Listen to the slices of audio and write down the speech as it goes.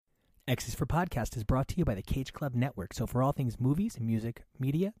X is for Podcast is brought to you by the Cage Club Network. So for all things movies, music,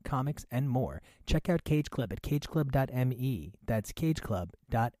 media, comics, and more, check out Cage Club at cageclub.me. That's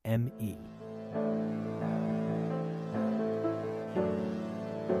cageclub.me.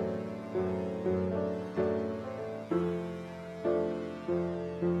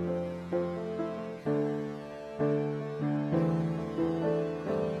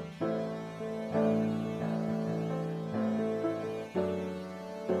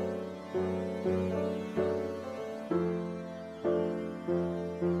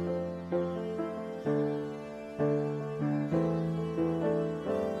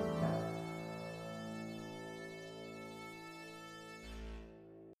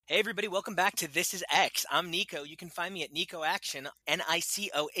 Hey everybody, welcome back to This Is X. I'm Nico. You can find me at Nico Action,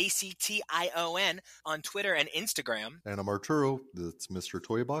 NicoAction, on Twitter and Instagram. And I'm Arturo. That's Mr.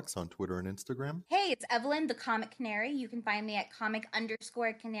 Toybox on Twitter and Instagram. Hey, it's Evelyn, the Comic Canary. You can find me at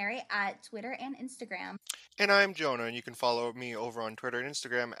comic_canary at Twitter and Instagram. And I'm Jonah, and you can follow me over on Twitter and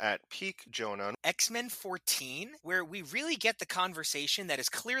Instagram at PeakJonah. X-Men 14, where we really get the conversation that is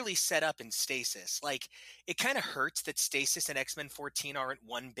clearly set up in Stasis. Like, it kind of hurts that Stasis and X-Men 14 aren't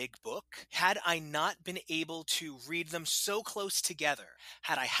one big book. Had I not been able to read them so close together,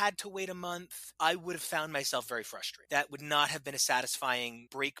 had I had to wait a month, I would have found myself very frustrated. That would not have been a satisfying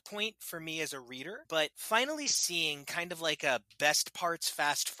break point for me as a reader. But finally seeing kind of like a best parts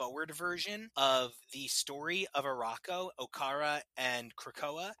fast forward version of the story of Arakko, Okara, and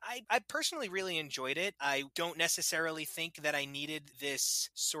Krakoa, I personally really enjoyed it. I don't necessarily think that I needed this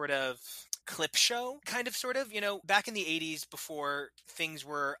sort of clip show, sort of, back in the 80s before things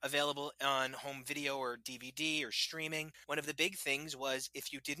were available on home video or DVD or streaming. One of the big things was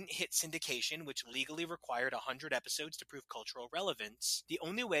if you didn't hit syndication, which legally required 100 episodes to prove cultural relevance, the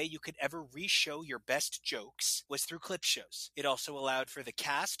only way you could ever re-show your best jokes was through clip shows. It also allowed for the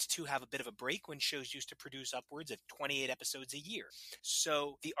cast to have a bit of a break when shows used to produce upwards of 28 episodes a year.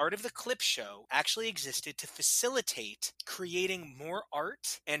 So the art of the clip show actually existed to facilitate creating more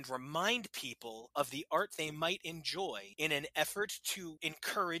art and remind people of the art they might enjoy in an effort to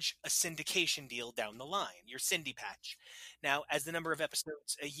encourage a syndication deal down the line, your Cindy patch. Now, as the number of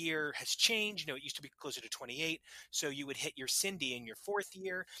episodes a year has changed, it used to be closer to 28, so you would hit your Cindy in your fourth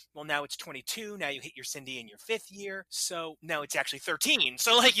year. Well, now it's 22, now you hit your Cindy in your fifth year, so now it's actually 13.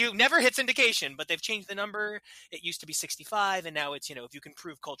 So, you never hit syndication, but they've changed the number. It used to be 65, and now it's, if you can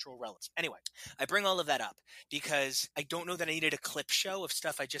prove cultural relevance. Anyway, I bring all of that up because I don't know that I needed a clip show of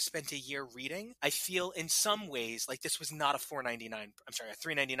stuff I just spent a year reading. I feel in some ways like this was not a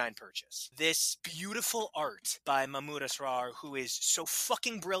 $3.99 purchase. This beautiful art by Mahmoud Asrar, who is so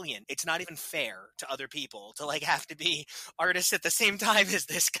fucking brilliant. It's not even fair to other people to have to be artists at the same time as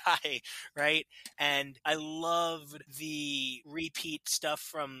this guy, right? And I loved the repeat stuff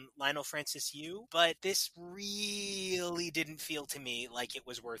from Lionel Francis Yu, but this really didn't feel to me like it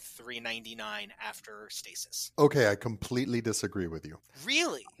was worth $3.99 after Stasis. Okay, I completely disagree with you.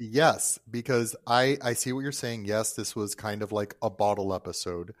 Really? Yes, because I see what you're saying. Yes, this was kind of like a bottle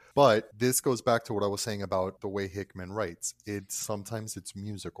episode, but this goes back to what I was saying about the way Hickman writes. Sometimes it's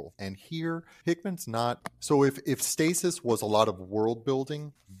musical. And here, Hickman's not. So if Stasis was a lot of world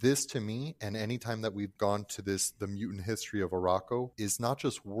building, this to me, and anytime that we've gone to the mutant history of Arakko, is not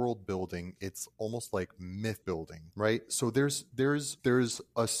just world building, it's almost like myth building, right? So there's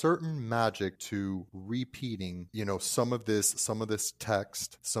a certain magic to repeating, some of this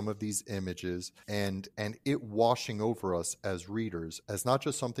text, some of these images, and it washing over us as readers, as not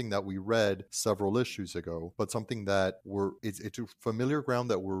just something that we read several issues ago, but something that it's a familiar ground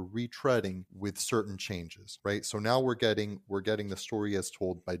that we're retreading with certain changes, right? So now we're getting the story as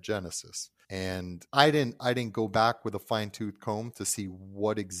told by Genesis. And I didn't go back with a fine-tooth comb to see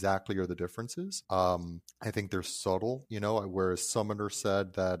what exactly are the differences. I think they're subtle, whereas Summoner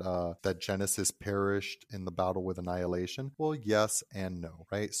said that Genesis perished in the battle with Annihilation. Well, yes and no,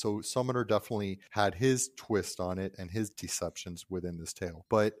 right? So Summoner definitely had his twist on it and his deceptions within this tale.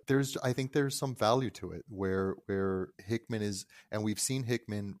 But I think there's some value to it where Hickman is, and we've seen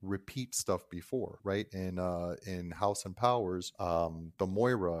Hickman repeat stuff before, right? In House and Powers, the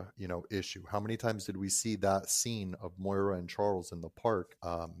Moira, issue. How many times did we see that scene of Moira and Charles in the park?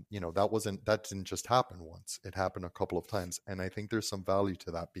 That didn't just happen once. It happened a couple of times, and I think there's some value to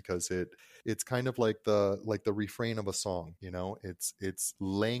that because it's kind of like the refrain of a song. It's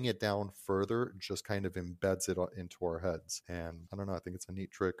laying it down further, just kind of embeds it into our heads, and I don't know. I think it's a neat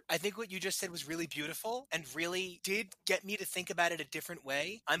trick. I think what you just said was really beautiful and really did get me to think about it a different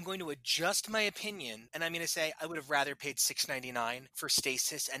way. I'm going to adjust my opinion, and I'm going to say I would have rather paid $6.99 for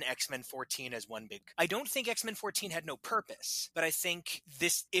Stasis and X-Men 14 14 as one big. I don't think X-Men 14 had no purpose, but I think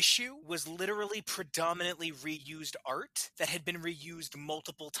this issue was literally predominantly reused art that had been reused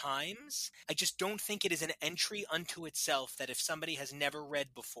multiple times. I just don't think it is an entry unto itself that if somebody has never read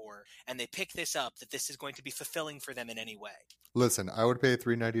before and they pick this up, that this is going to be fulfilling for them in any way. Listen, I would pay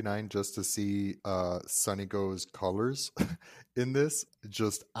 $3.99 just to see Sunny Go's colors in this.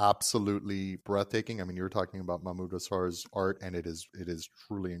 Just absolutely breathtaking. I mean, you were talking about Mahmoud Asrar's art, and it is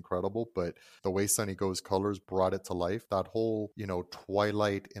truly incredible. But the way Sunny Go's colors brought it to life, that whole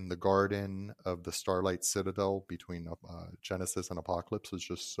twilight in the garden of the Starlight Citadel between Genesis and Apocalypse was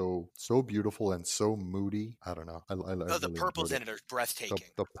just so beautiful and so moody. I don't know. I the really purples in enjoyed it are breathtaking.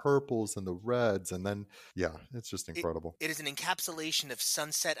 the purples and the reds, and then it's just incredible. It is an encapsulation of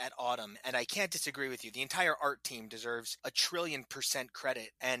sunset at autumn, and I can't disagree with you. The entire art team deserves 1,000,000,000% credit.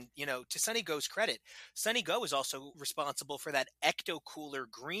 And, to Sunny Go's credit, Sunny Go is also responsible for that ecto-cooler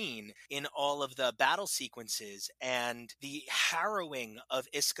green in all of the battle sequences, and the harrowing of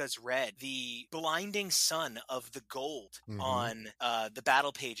Iska's red, the blinding sun of the gold on the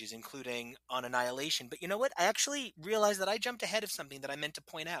battle pages, including on Annihilation. But you know what? I actually realized that I jumped ahead of something that I meant to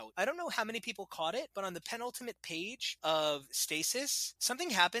point out. I don't know how many people caught it, but on the penultimate page of Stasis,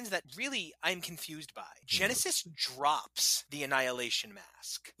 something happens that really I'm confused by. Genesis drops the Annihilation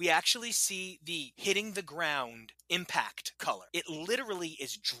mask. We actually see the hitting the ground impact color. It literally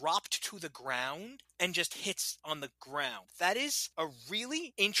is dropped to the ground and just hits on the ground. That is a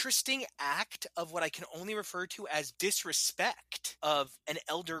really interesting act of what I can only refer to as disrespect of an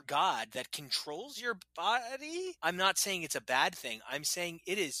elder god that controls your body. I'm not saying it's a bad thing. I'm saying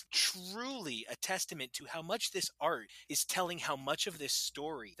it is truly a testament to how much this art is telling how much of this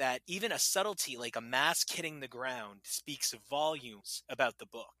story, that even a subtlety like a mask hitting the ground speaks volumes about the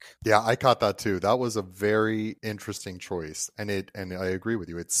book. Yeah, I caught that too. That was a very interesting choice, and I agree with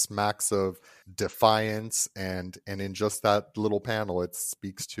you. It smacks of defiance, and in just that little panel, it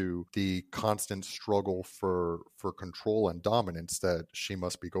speaks to the constant struggle for control and dominance that she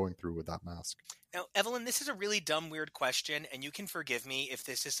must be going through with that mask. Now, Evelyn, this is a really dumb, weird question, and you can forgive me if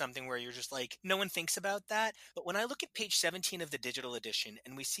this is something where you're just like, no one thinks about that. But when I look at page 17 of the digital edition,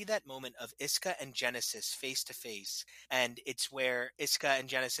 and we see that moment of Iska and Genesis face to face, and it's where Iska and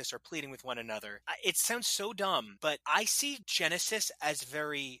Genesis are pleading with one another. It sounds so dumb, but I see Genesis as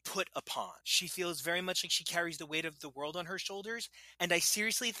very put upon. She feels very much like she carries the weight of the world on her shoulders, and I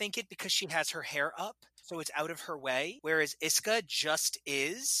seriously think it because she has her hair up, so it's out of her way, whereas Iska just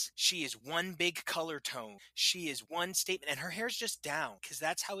is. She is one big color tone. She is one statement, and her hair's just down because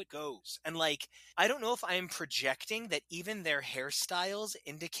that's how it goes. And I don't know if I am projecting that even their hairstyles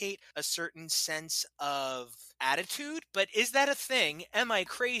indicate a certain sense of attitude, but is that a thing? Am I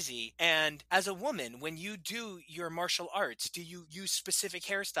crazy? And as a woman, when you do your martial arts, do you use specific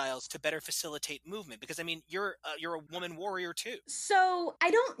hairstyles to better facilitate movement? Because I mean, you're a woman warrior too. So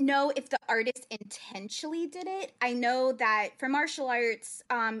I don't know if the artist intentionally did it. I know that for martial arts,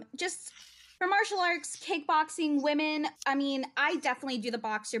 kickboxing, women, I mean, I definitely do the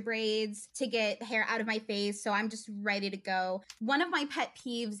boxer braids to get hair out of my face, so I'm just ready to go. One of my pet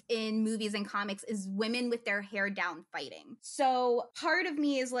peeves in movies and comics is women with their hair down fighting. So part of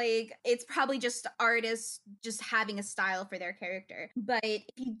me is like, it's probably just artists just having a style for their character. But if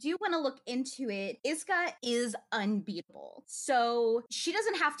you do want to look into it, Iska is unbeatable. So she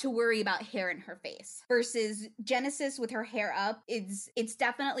doesn't have to worry about hair in her face. Versus Genesis with her hair up, it's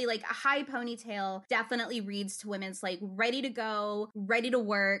definitely like a high ponytail definitely reads to women's like ready to go, ready to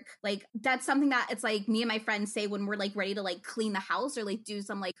work. Like that's something that it's like me and my friends say when we're like ready to like clean the house or like do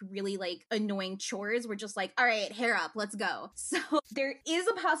some like really like annoying chores. We're just like, all right, hair up, let's go. So there is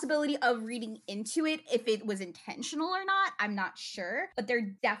a possibility of reading into it. If it was intentional or not, I'm not sure, but there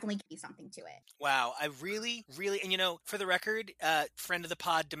definitely can be something to it. Wow, I really, and for the record, friend of the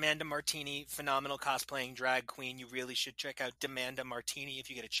pod, Demanda Martini, phenomenal cosplaying drag queen. You really should check out Demanda Martini if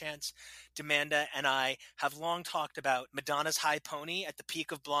you get a chance. Demanda and I have long talked about Madonna's high pony at the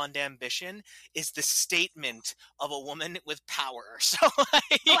peak of blonde ambition is the statement of a woman with power. So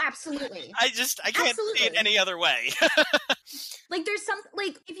absolutely. I can't see it any other way. Like there's some,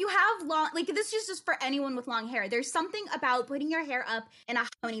 like if you have long, like this is just for anyone with long hair, there's something about putting your hair up in a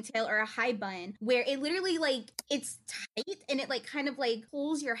ponytail or a high bun where it literally like it's tight and it like kind of like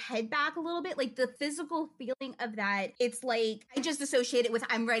pulls your head back a little bit. Like the physical feeling of that, it's like I just associate it with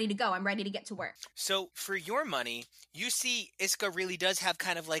I'm ready to go, I'm ready to get to work. So for your money, you see Iska really does have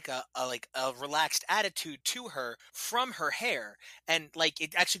kind of like a relaxed attitude to her from her hair, and like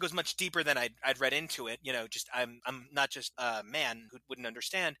it actually goes much deeper than I'd read into it. You know, just I'm not just a man who wouldn't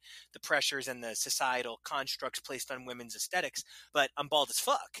understand the pressures and the societal constructs placed on women's aesthetics, but I'm bald as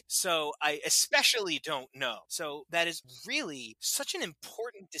fuck, so I especially don't know. So that is really such an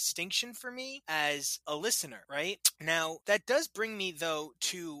important distinction for me as a listener, right? Now that does bring me though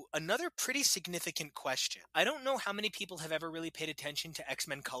to another pretty significant question. I don't know how many people have ever really paid attention to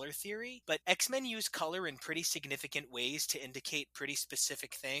X-Men color theory, but X-Men use color in pretty significant ways to indicate pretty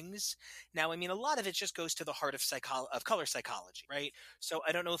specific things. Now, I mean, a lot of it just goes to the heart of color psychology, right? So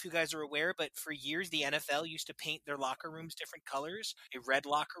I don't know if you guys are aware, but for years the NFL used to paint their locker rooms different colors. A red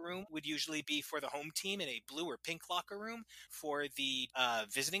locker room would usually be for the home team, and a blue or pink locker room for the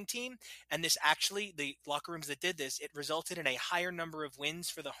visiting team. And this actually, the locker rooms that did this, it resulted in a higher number of wins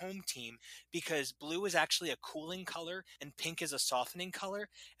for the home team because blue is actually a cooling color and pink is a softening color,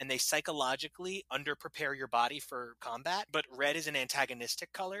 and they psychologically underprepare your body for combat. But red is an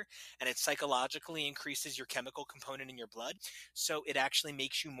antagonistic color, and it psychologically increases your chemical component in your blood, so it actually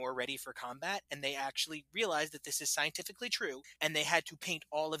makes you more ready for combat. And they actually realized that this is scientifically true, and they had to paint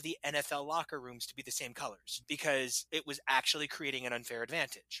all of the NFL locker rooms to be the same colors because it was actually creating an unfair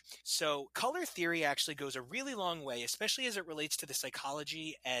advantage. So color theory actually goes a really long way, especially as it relates to the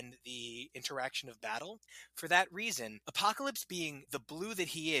psychology and the interaction of battle. For that reason, Apocalypse, being the blue that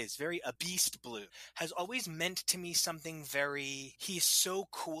he is, very a beast blue, has always meant to me something very, he's so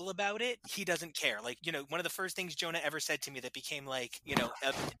cool about it, he doesn't care. Like, you know, one of the first things Jonah ever said to me that became like, you know,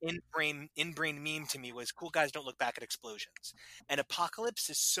 an in-brain meme to me was, cool guys don't look back at explosions. And Apocalypse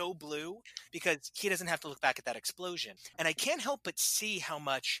is so blue because he doesn't have to look back at that explosion. And I can't help but see how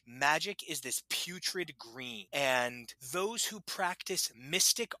much magic is this putrid green. And those who practice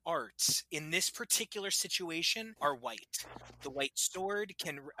mystic arts in this particular situation are white. The white sword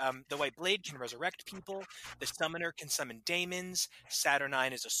can, the white blade can resurrect people. The summoner can summon daemons.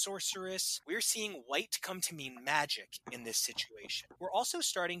 Saturnine is a sorceress. We're seeing white come to mean magic in this situation. We're also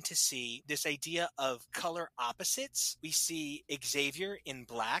starting to see this idea of color opposites. We see Xavier in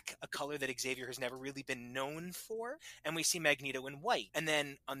black, a color that Xavier has never really been known for, and we see Magneto in white. And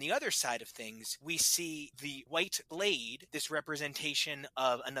then on the other side of things, we see the white blade, this representation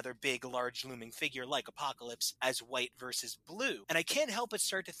of another big, large looming figure like Apocalypse, as white versus blue. And I can't help but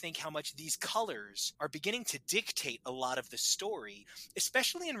start to think how much these colors are beginning to dictate a lot of the story,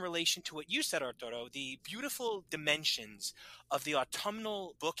 especially in relation to what you said, Arturo, the beautiful dimensions of the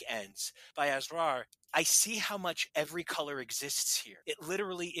autumnal bookends by Azrar. I see how much every color exists here. It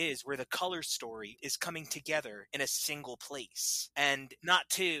literally is where the color story is coming together in a single place. And not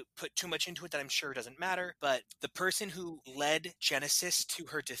to put too much into it that I'm sure doesn't matter, but the person who led Genesis to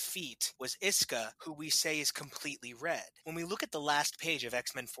her defeat was Iska, who we say is completely red. When we look at the last page of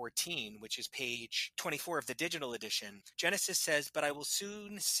X-Men 14, which is page 24 of the digital edition, Genesis says, "But I will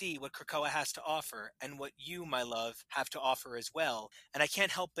soon see what Krakoa has to offer, and what you, my love, have to offer as well." And I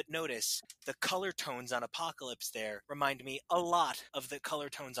can't help but notice the color tones on Apocalypse there remind me a lot of the color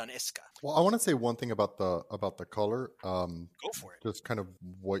tones on Iska. Well, I want to say one thing about the color. Go for it. Just kind of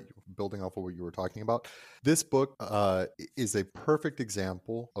building off of what you were talking about. This book is a perfect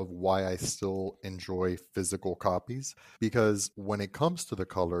example of why I still enjoy physical copies, because when it comes to the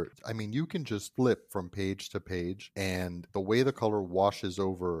color, I mean, you can just flip from page to page, and the way the color washes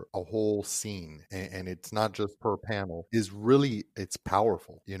over a whole scene, and it's not just per panel, is really, it's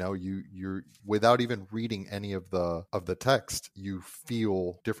powerful. You know, you're without even reading any of the text, you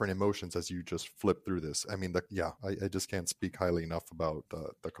feel different emotions as you just flip through this. I mean, I just can't speak highly enough about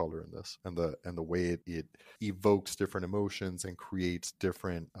the color in this, and the way it evokes different emotions and creates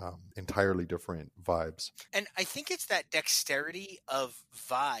different, entirely different vibes. And I think it's that dexterity of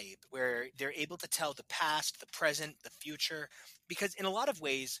vibe where they're able to tell the past, the present, the future. Because in a lot of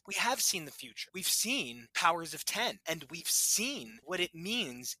ways, we have seen the future. We've seen Powers of 10, and we've seen what it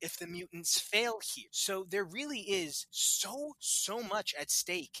means if the mutants fail here. So there really is so much at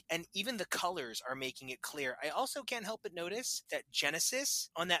stake, and even the colors are making it clear. I also can't help but notice that Genesis,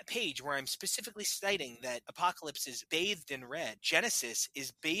 on that page where I'm specifically citing that Apocalypse is bathed in red, Genesis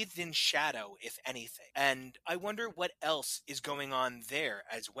is bathed in shadow, if anything. And I wonder what else is going on there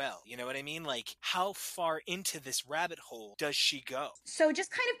as well. You know what I mean? Like, how far into this rabbit hole does she we go. So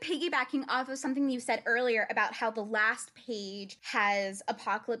just kind of piggybacking off of something you said earlier about how the last page has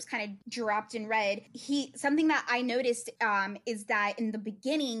Apocalypse kind of dropped in red. Something that I noticed is that in the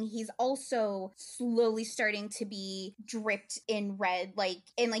beginning he's also slowly starting to be dripped in red, like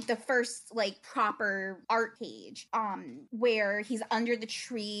in like the first like proper art page, where he's under the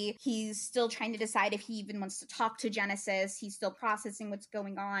tree. He's still trying to decide if he even wants to talk to Genesis. He's still processing what's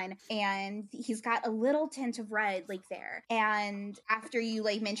going on, and he's got a little tint of red like there. And after you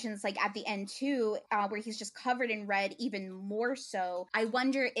like mentions like at the end too, where he's just covered in red even more so, I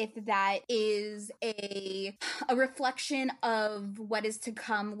wonder if that is a reflection of what is to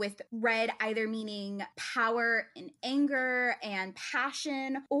come with red, either meaning power and anger and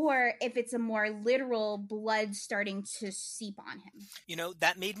passion, or if it's a more literal blood starting to seep on him. You know,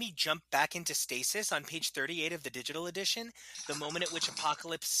 that made me jump back into Stasis on page 38 of the digital edition. The moment at which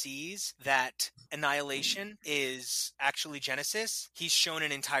Apocalypse sees that Annihilation is actually Genesis, he's shown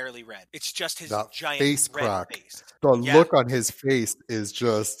in entirely red. It's just his That giant face red crack. face. The Yeah. look on his face is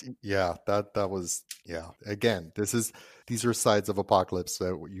just, that was, again, these are sides of Apocalypse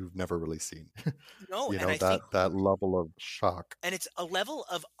that you've never really seen. No, and I think that level of shock. And it's a level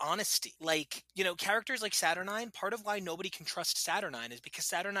of honesty. Like, characters like Saturnine, part of why nobody can trust Saturnine is because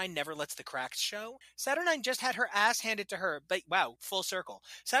Saturnine never lets the cracks show. Saturnine just had her ass handed to her, but wow, full circle.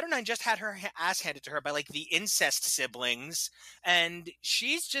 Saturnine just had her ass handed to her by like the incest siblings, and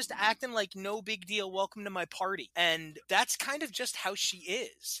she's just acting like no big deal, welcome to my party. And that's kind of just how she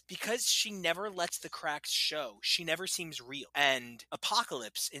is. Because she never lets the cracks show, she never seems real. And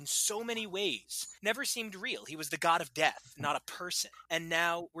Apocalypse, in so many ways, never seemed real. He was the god of death, not a person. And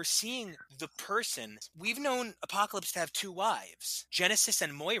now we're seeing the person. We've known Apocalypse to have two wives, Genesis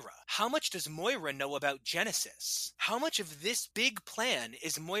and Moira. How much does Moira know about Genesis? How much of this big plan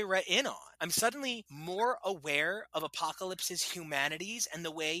is Moira in on? I'm suddenly more aware of Apocalypse's humanities and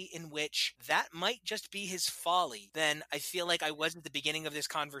the way in which that might just be his folly than I feel like I was at the beginning of this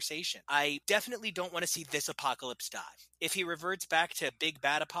conversation. I definitely don't want to see this Apocalypse die. If he reverts back to big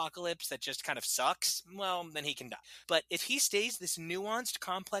bad Apocalypse that just kind of sucks, well, then he can die. But if he stays this nuanced,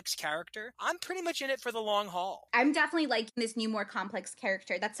 complex character, I'm pretty much in it for the long haul. I'm definitely liking this new, more complex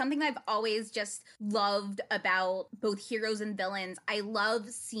character. That's something I've always just loved about both heroes and villains. I love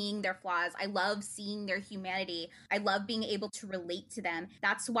seeing their flaws. I love seeing their humanity. I love being able to relate to them.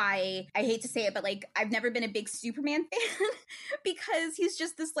 That's why, I hate to say it, but like, I've never been a big Superman fan because he's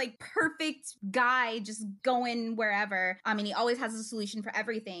just this like perfect guy just going wherever. I mean, he always has a solution for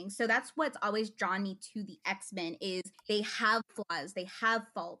everything. So that's what's always drawn me to the X-Men is they have flaws, they have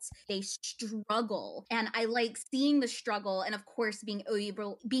faults, they struggle. And I like seeing the struggle, and of course being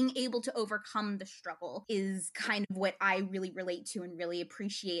able to overcome the struggle is kind of what I really relate to and really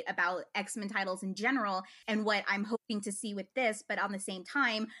appreciate about X-Men titles in general, and what I'm hoping to see with this. But on the same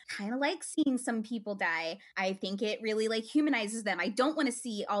time, kind of like seeing some people die. I think it really like humanizes them. I don't want to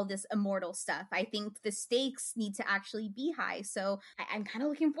see all this immortal stuff. I think the stakes need to actually be high. So I'm kind of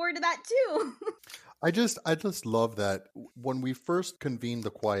looking forward to that too. I just love that when we first convened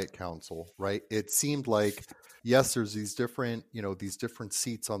the Quiet Council, right? It seemed like, yes, there's these different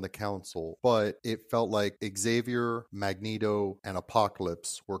seats on the council, but it felt like Xavier, Magneto, and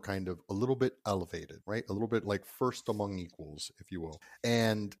Apocalypse were kind of a little bit elevated, right? A little bit like first among equals, if you will.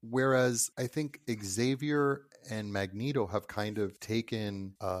 And whereas I think Xavier and Magneto have kind of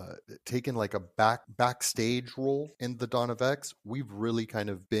taken like a backstage role in the Dawn of X, we've really kind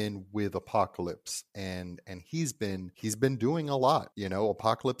of been with Apocalypse, and he's been doing a lot.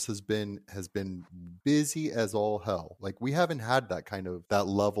 Apocalypse has been busy as all hell. Like, we haven't had that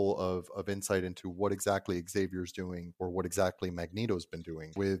level of insight into what exactly Xavier's doing or what exactly Magneto's been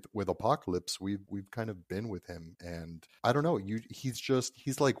doing. With Apocalypse, we've kind of been with him, and I don't know,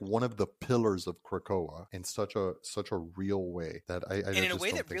 he's like one of the pillars of Krakoa in such a real way that I and in a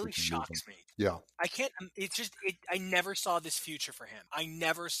way that really shocks me. Yeah. I can't, I never saw this future for him. I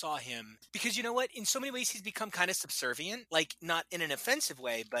never saw him, because you know what? In so many ways, he's become kind of subservient, like not in an offensive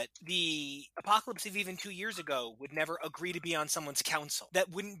way, but the Apocalypse of even 2 years ago would never agree to be on someone's council. That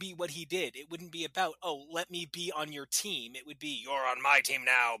wouldn't be what he did. It wouldn't be about, oh, let me be on your team. It would be, you're on my team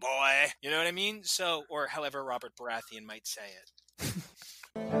now, boy. You know what I mean? So, or however Robert Baratheon might say it.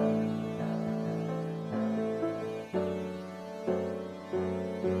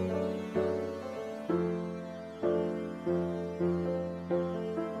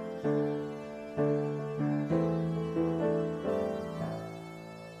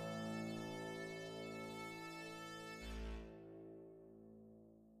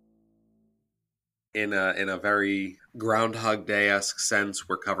 In a very Groundhog Day-esque sense,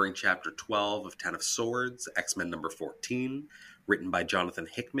 we're covering Chapter 12 of Ten of Swords, X-Men number 14, written by Jonathan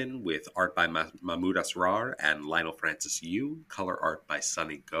Hickman, with art by Mahmoud Asrar and Lionel Francis Yu, color art by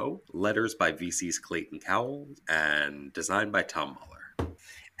Sonny Go, letters by VC's Clayton Cowell, and designed by Tom Muller.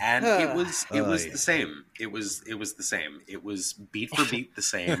 And it was the same. It was the same. It was beat for beat the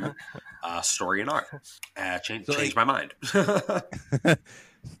same story and art. Changed my mind.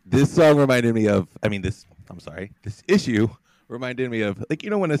 This song reminded me of, this issue reminded me of, like,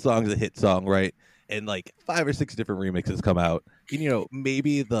 when a song's a hit song, right? And like 5 or 6 different remixes come out. And,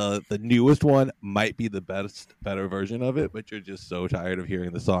 maybe the newest one might be the better version of it, but you're just so tired of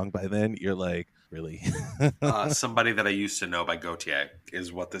hearing the song by then. You're like, really? Somebody That I Used to Know by Gautier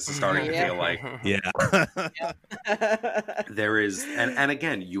is what this is starting to feel like. Yeah. There is, and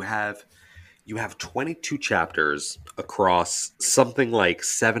again, you have 22 chapters across something like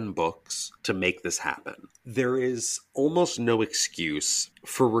 7 books to make this happen. There is almost no excuse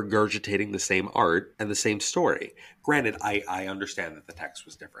for regurgitating the same art and the same story. Granted, I understand that the text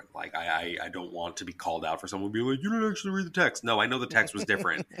was different. Like, I don't want to be called out for someone being like, you didn't actually read the text. No, I know the text was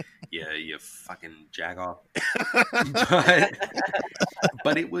different. Yeah, you fucking jag off.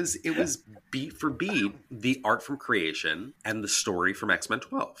 But it was beat for beat the art from Creation and the story from X-Men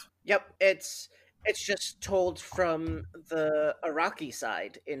 12. Yep, it's just told from the Iraqi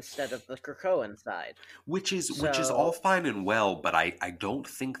side instead of the Krakoan side. Which is all fine and well, but I don't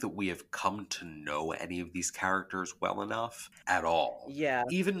think that we have come to know any of these characters well enough at all. Yeah.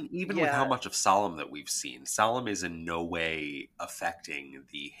 Even with how much of Solemn that we've seen. Solemn is in no way affecting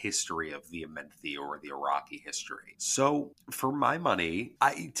the history of the Amenthi or the Iraqi history. So for my money,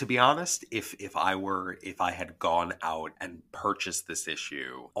 to be honest, if I had gone out and purchased this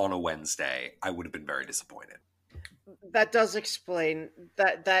issue on a Wednesday, I would have been very disappointed. That does explain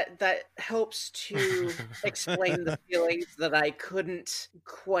that helps to explain the feelings that I couldn't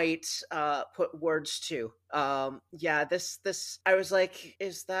quite put words to. This I was like,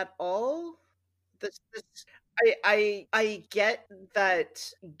 is that all? I get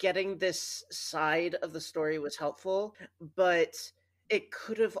that getting this side of the story was helpful, but it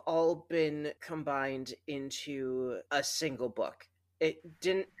could have all been combined into a single book. It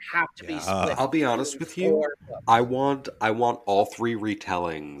didn't have to be split. I'll be honest with you. I want all 3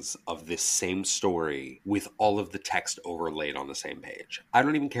 retellings of this same story with all of the text overlaid on the same page. I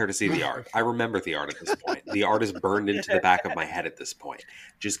don't even care to see the art. I remember the art at this point. The art is burned into the back of my head at this point.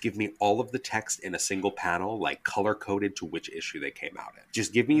 Just give me all of the text in a single panel, like color coded to which issue they came out in.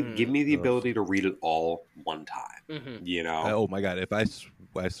 Just give me the ability to read it all one time. Mm-hmm. Oh my God! If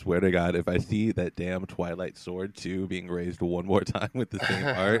I swear to God, if I see that damn Twilight Sword 2 being raised one more time with the same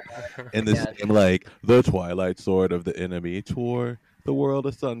art and the same, like, the Twilight Sword of the enemy tore the world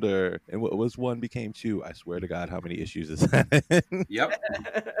asunder, and what was 1 became 2. I swear to God, how many issues is that? Yep.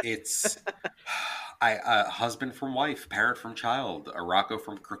 It's husband from wife, parent from child, Arakko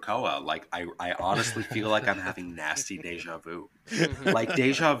from Krakoa. Like, I honestly feel like I'm having nasty deja vu. Like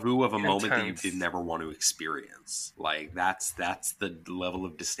deja vu of a moment that you did never want to experience. Like, that's the level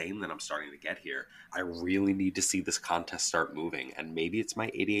of disdain that I'm starting to get here. I really need to see this contest start moving, and maybe it's my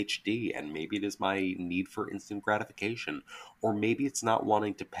ADHD, and maybe it is my need for instant gratification, or maybe it's not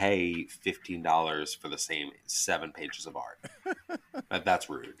wanting to pay $15 for the same 7 pages of art. That's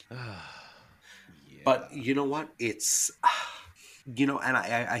rude. But you know what? It's, and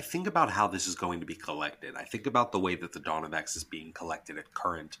I think about how this is going to be collected. I think about the way that the Dawn of X is being collected at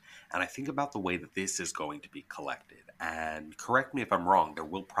Current, and I think about the way that this is going to be collected. And correct me if I'm wrong, there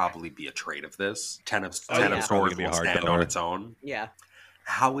will probably be a trade of this. Ten of Swords will stand on its own. Yeah.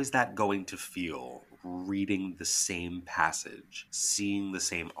 How is that going to feel, reading the same passage, seeing the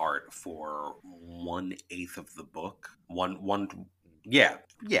same art for 1/8 of the book? Yeah,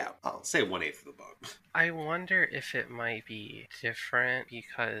 I'll say 1/8 of the book. I wonder if it might be different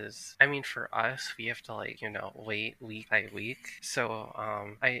because, I mean, for us, we have to, wait week by week. So,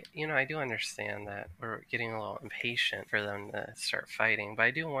 I do understand that we're getting a little impatient for them to start fighting, but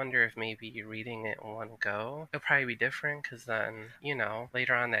I do wonder if maybe reading it in one go, it'll probably be different because then,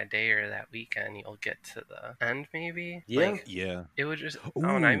 later on that day or that weekend, you'll get to the end maybe. Yeah. It would just,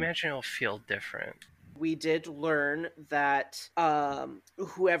 I imagine it'll feel different. We did learn that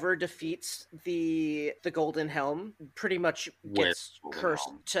whoever defeats the Golden Helm pretty much gets cursed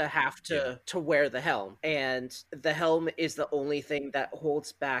to have to wear the helm, and the helm is the only thing that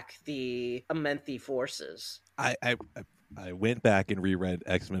holds back the Amenthi forces. I went back and reread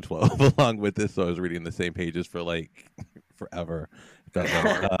X-Men 12 along with this, so I was reading the same pages for like forever.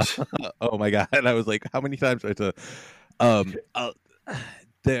 Oh my God! And I was like, how many times do I have to?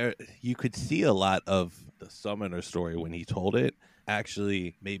 there you could see a lot of the summoner story when he told it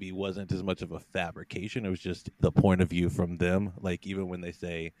actually maybe wasn't as much of a fabrication. It was just the point of view from them. Like even when they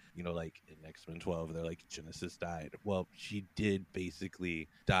say, like in X-Men 12, they're like, Genesis died. Well, she did basically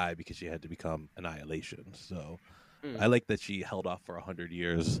die because she had to become Annihilation. So I like that she held off for 100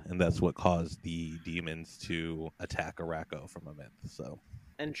 years, and that's what caused the demons to attack Arakko from a myth. So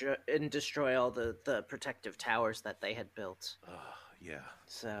and destroy all the protective towers that they had built. Yeah.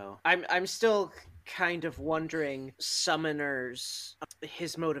 So I'm still kind of wondering Summoner's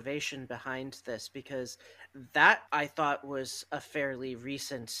his motivation behind this, because that I thought was a fairly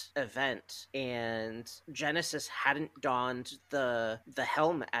recent event, and Genesis hadn't donned the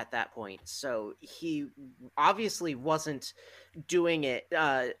helm at that point, so he obviously wasn't doing it,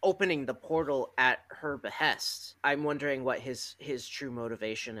 opening the portal at her behest. I'm wondering what his true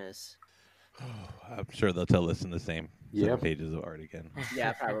motivation is. I'm sure they'll tell us in the same 7 pages of art again.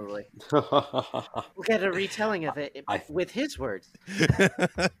 Yeah, probably. We'll get a retelling of it with his words.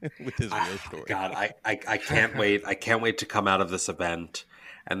 With his real story. God, I can't wait. I can't wait to come out of this event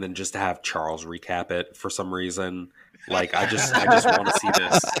and then just have Charles recap it for some reason. Like I just want to see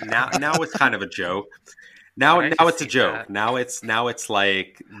this. Now it's kind of a joke. Now it's a joke. Now it's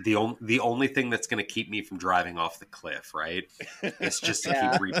like the only thing that's going to keep me from driving off the cliff, right? It's just to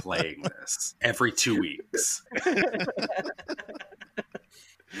keep replaying this every 2 weeks. They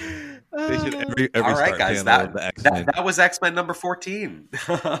should every all right, guys. That was X-Men number 14.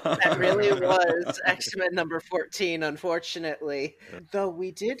 That really was X-Men number 14, unfortunately. Though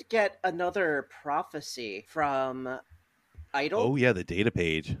we did get another prophecy from Idol. Oh yeah, the data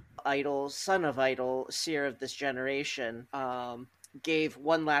page. Idol, son of Idol, seer of this generation, gave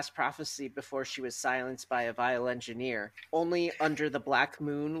one last prophecy before she was silenced by a vile engineer. Only under the black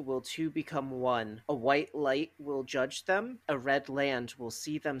moon will two become one. A white light will judge them. A red land will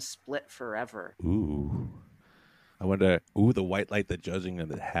see them split forever. Ooh. I wonder, the white light that judging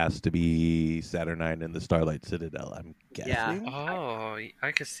them, it has to be Saturnine and the Starlight Citadel, I'm guessing. Yeah. Oh,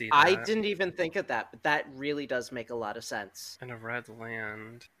 I could see that. I didn't even think of that, but that really does make a lot of sense. And a red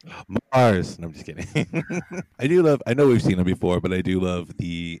land. Mars! No, I'm just kidding. I know we've seen them before, but I do love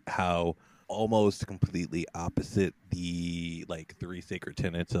how almost completely opposite the 3 sacred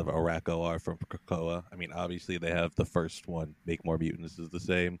tenets of Arakko are from Krakoa. I mean, obviously they have the first one, make more mutants, is the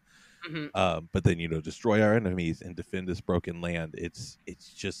same. Mm-hmm. But then destroy our enemies and defend this broken land. It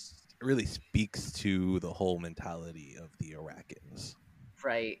really speaks to the whole mentality of the Arakkans,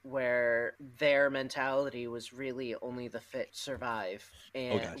 right? Where their mentality was really only the fit survive,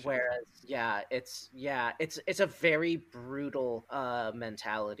 and whereas it's a very brutal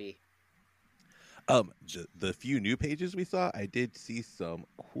mentality. The few new pages we saw, I did see some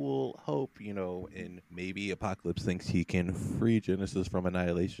cool hope, and maybe Apocalypse thinks he can free Genesis from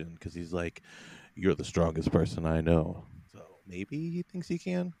Annihilation because he's like, you're the strongest person I know. So maybe he thinks he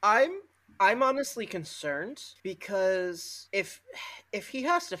can. I'm honestly concerned because if he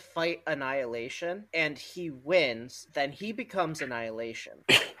has to fight Annihilation and he wins, then he becomes Annihilation.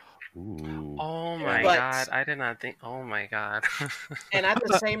 Ooh. Oh my god, I did not think. Oh my god. And at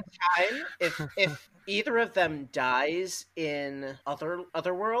the same time, if either of them dies in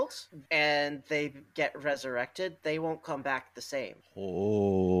other worlds and they get resurrected, they won't come back the same.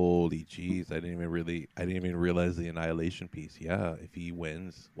 Holy jeez, I didn't even realize the Annihilation piece. Yeah, if he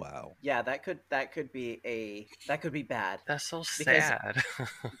wins, wow. Yeah, that could be bad. That's so sad.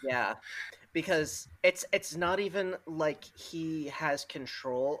 Yeah. Because it's not even like he has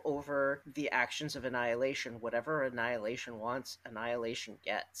control over the actions of Annihilation. Whatever Annihilation wants, Annihilation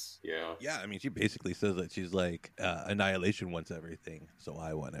gets. Yeah. Yeah, I mean, she basically says that she's like, Annihilation wants everything, so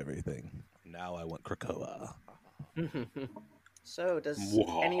I want everything. Now I want Krakoa. So, does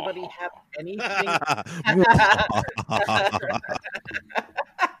anybody have anything?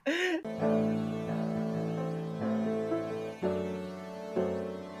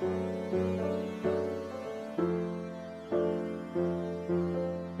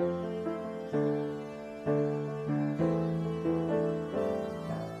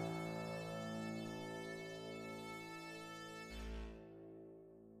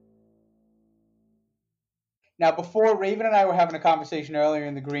 Now, before, Raven and I were having a conversation earlier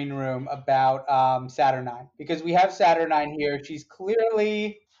in the green room about Saturnine, because we have Saturnine here. She's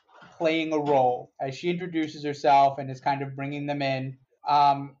clearly playing a role as she introduces herself and is kind of bringing them in.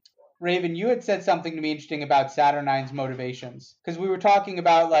 Raven, you had said something to me interesting about Saturnine's motivations, because we were talking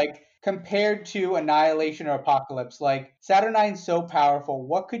about, compared to Annihilation or Apocalypse, Saturnine's so powerful.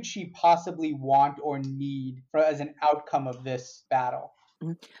 What could she possibly want or need as an outcome of this battle?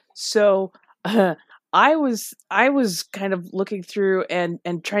 So I was kind of looking through and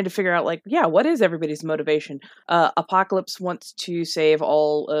trying to figure out, like, yeah, what is everybody's motivation? Apocalypse wants to save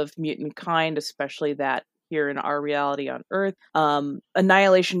all of mutant kind, especially that here in our reality on Earth.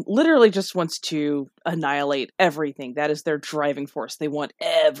 Annihilation literally just wants to annihilate everything. That is their driving force. They want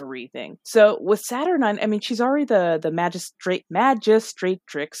everything. So with Saturnine, I mean, she's already the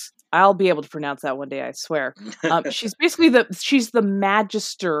magistratrix. I'll be able to pronounce that one day, I swear. She's basically she's the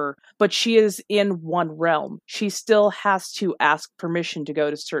magister, but she is in one realm. She still has to ask permission to go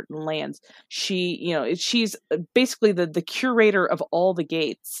to certain lands. She's basically the curator of all the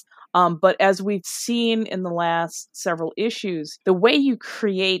gates. But as we've seen in the last several issues, the way you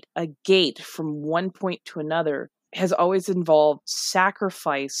create a gate from one point to another has always involved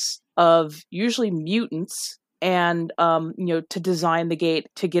sacrifice of usually mutants and to design the gate,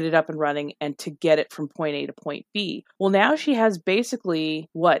 to get it up and running, and to get it from point A to point B. Well, now she has basically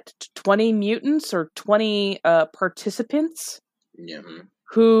 20 mutants or 20 participants. Yeah.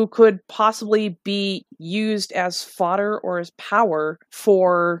 Who could possibly be used as fodder or as power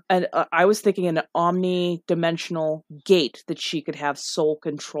for I was thinking an omni-dimensional gate that she could have sole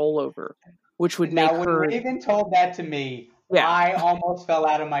control over, which would make her... Now, when Raven told that to me, I almost fell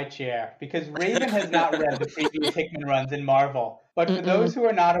out of my chair, because Raven has not read the previous Hickman runs in Marvel. But for those who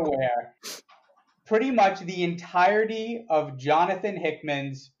are not aware, pretty much the entirety of Jonathan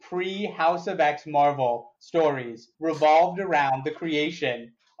Hickman's pre-House of X Marvel stories revolved around the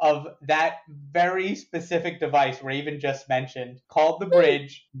creation of that very specific device Raven just mentioned, called the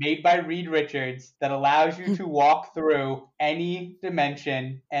Bridge, made by Reed Richards, that allows you to walk through any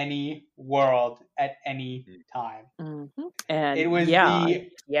dimension, any world, at any time. Mm-hmm. And it was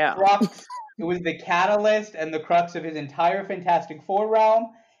the crux, it was the catalyst and the crux of his entire Fantastic Four realm,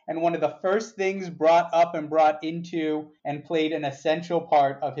 and one of the first things brought up and brought into and played an essential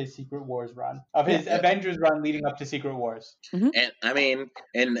part of his Secret Wars run, of his Avengers run leading up to Secret Wars. Mm-hmm. And I mean,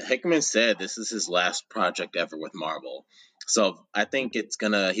 and Hickman said this is his last project ever with Marvel. So I think he's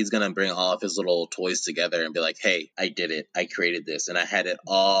gonna bring all of his little toys together and be like, hey, I did it. I created this, and I had it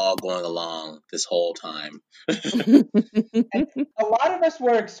all going along this whole time. And a lot of us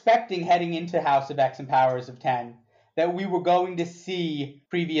were expecting, heading into House of X and Powers of 10, that we were going to see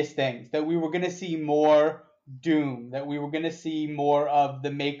previous things, that we were going to see more Doom, that we were going to see more of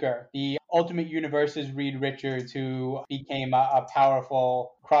the Maker, the Ultimate Universe's Reed Richards, who became a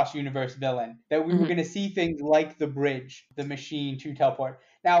powerful cross-universe villain, that we were going to see things like the Bridge, the machine to teleport.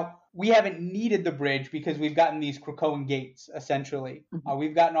 Now, we haven't needed the Bridge because we've gotten these Krakoan gates, essentially.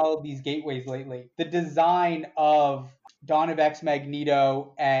 We've gotten all of these gateways lately. The design of Dawn of X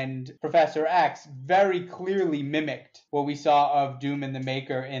Magneto and Professor X very clearly mimicked what we saw of Doom and the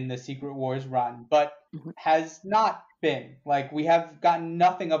Maker in the Secret Wars run, but has not been. Like, we have gotten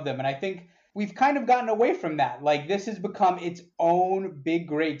nothing of them, and I think we've kind of gotten away from that. Like, this has become its own big,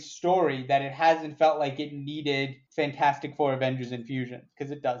 great story that it hasn't felt like it needed Fantastic Four Avengers Infusion,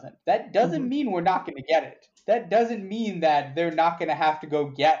 because it doesn't. That doesn't mean we're not going to get it. That doesn't mean that they're not going to have to go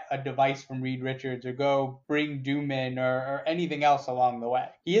get a device from Reed Richards or go bring Doom in or anything else along the way.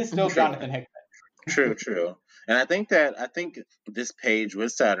 He is still Jonathan Hickman. True. And I think this page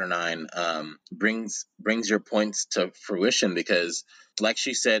with Saturnine brings your points to fruition, because like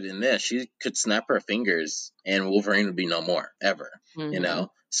she said in this, she could snap her fingers and Wolverine would be no more ever, you know?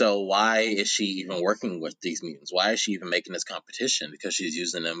 So why is she even working with these mutants? Why is she even making this competition? Because she's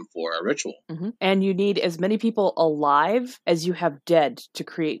using them for a ritual. And you need as many people alive as you have dead to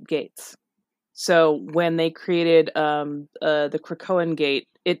create gates. So when they created the Krakoan gate,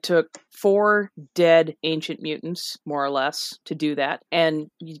 it took 4 dead ancient mutants, more or less, to do that. And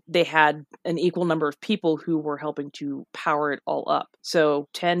they had an equal number of people who were helping to power it all up. So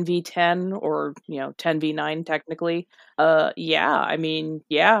 10v10 or 10v9 technically. There's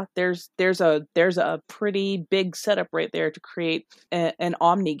a pretty big setup right there to create an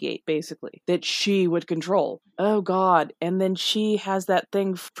Omni Gate, basically, that she would control. Oh God. And then she has that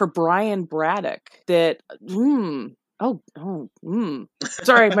thing for Brian Braddock that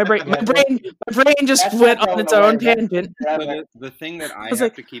Sorry, my brain just went on its own tangent. The thing that I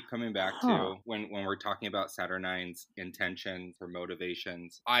have to keep coming back to when we're talking about Saturnine's intentions or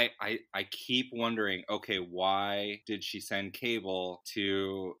motivations, I keep wondering, okay, why did she send Cable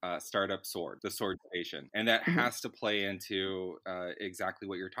to start up Sword, the Sword Station? And that has to play into exactly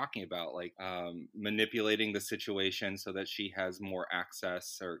what you're talking about, like manipulating the situation so that she has more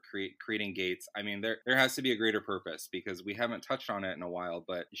access or creating gates. I mean, there has to be a greater purpose, because we haven't touched on it in a while,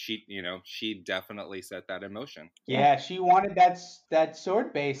 but she definitely set that in motion. Yeah, she wanted that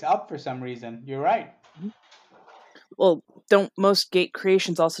sword base up for some reason. You're right. Well, don't most gate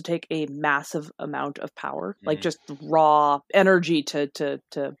creations also take a massive amount of power, like Mhm. just raw energy to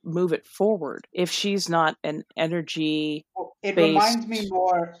move it forward? If she's not an energy It based, reminds me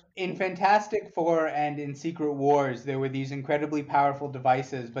more in Fantastic Four and in Secret Wars, there were these incredibly powerful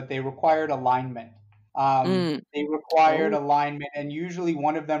devices, but they required alignment. They required Oh. alignment, and usually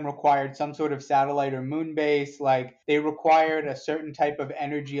one of them required some sort of satellite or moon base. Like they required a certain type of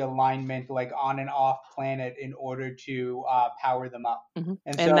energy alignment, like on and off planet, in order to power them up. Mhm.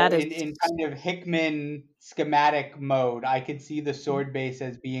 And And so, that is in kind of Hickman schematic mode, I could see the sword base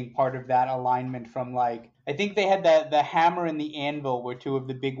as being part of that alignment from like. I think they had the hammer and the anvil were two of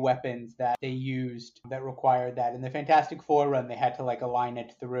the big weapons that they used that required that. In the Fantastic Four run, they had to like align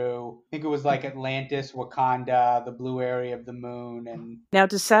it through. I think it was like Atlantis, Wakanda, the blue area of the moon, and now.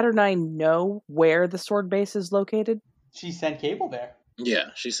 Does Saturnine know where the sword base is located? she sent Cable there. Yeah,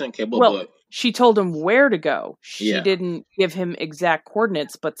 she sent Cable, Well, but she told him where to go. She Yeah. didn't give him exact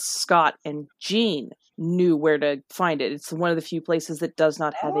coordinates, but Scott and Jean knew where to find it. It's one of the few places that does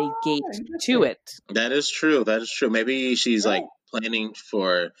not have a gate to it. that is true. That is true. Maybe she's like planning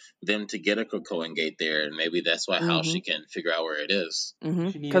for them to get a Krakoan gate there, and maybe that's why how she can figure out where it is.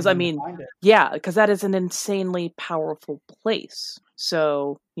 Because I mean, because that is an insanely powerful place.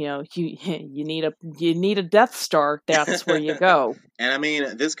 So you you need a Death Star. That's where you go. And I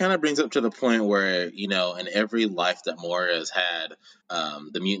mean, this kind of brings up to the point where, in every life that Moira has had,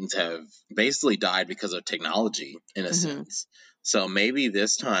 the mutants have basically died because of technology, in a sense. So maybe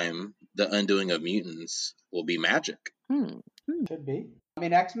this time, the undoing of mutants will be magic. Could be. I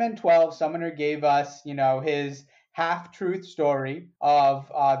mean, X-Men 12, Summoner gave us, his half-truth story of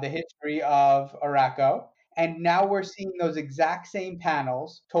the history of Arakko. And now we're seeing those exact same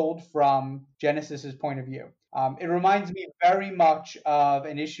panels told from Genesis's point of view. It reminds me very much of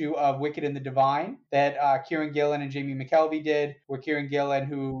an issue of Wicked and the Divine that Kieran Gillen and Jamie McKelvey did, where Kieran Gillen,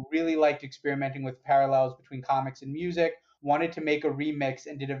 who really liked experimenting with parallels between comics and music, wanted to make a remix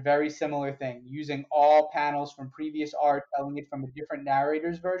and did a very similar thing, using all panels from previous art, telling it from a different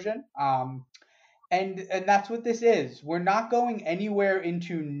narrator's version. And that's what this is. We're not going anywhere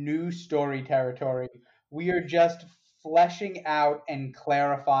into new story territory. We are just fleshing out and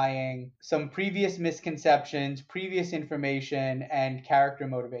clarifying some previous misconceptions, previous information, and character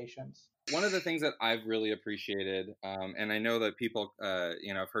motivations. One of the things that I've really appreciated, and I know that people,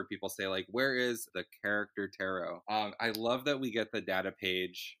 I've heard people say, like, where is the character Tarot? I love that we get the data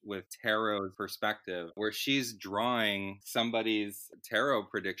page with Tarot's perspective, where she's drawing somebody's tarot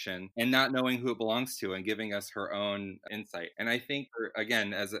prediction and not knowing who it belongs to and giving us her own insight. And I think,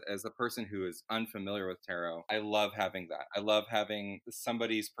 again, as a person who is unfamiliar with tarot, I love having that. I love having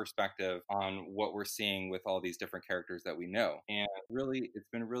somebody's perspective on what we're seeing with all these different characters that we know. And really, it's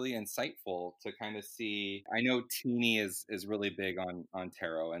been really insightful to kind of see. I know Teeny is really big on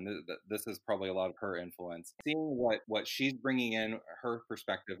tarot, and this is probably a lot of her influence. Seeing what she's bringing in her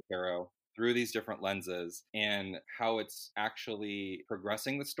perspective of tarot through these different lenses and how it's actually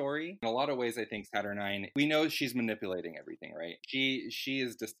progressing the story. In a lot of ways, I think Saturnine, we know she's manipulating everything, right? She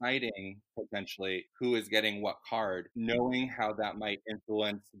is deciding potentially who is getting what card, knowing how that might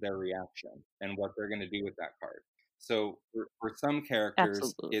influence their reaction and what they're going to do with that card. So for some characters,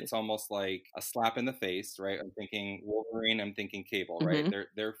 Absolutely. It's almost like a slap in the face, right? I'm thinking Wolverine, I'm thinking Cable, right?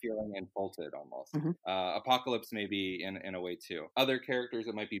 They're feeling insulted almost. Apocalypse maybe in a way too. Other characters,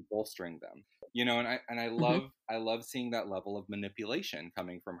 it might be bolstering them. And I love seeing that level of manipulation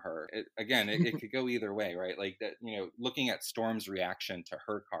coming from her. It could go either way, right? Like that, looking at Storm's reaction to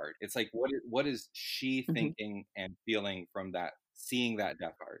her card, it's like what is she thinking and feeling from that? Seeing that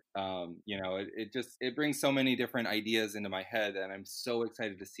death card, it brings so many different ideas into my head, and I'm so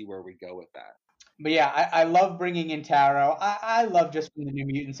excited to see where we go with that. But yeah, I love bringing in Tarot. I love just from the New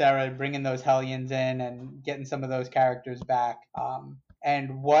Mutants era, bringing those Hellions in and getting some of those characters back.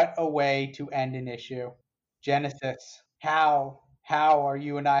 And what a way to end an issue. Genesis, how are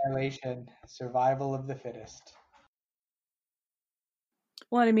you Annihilation? Survival of the fittest.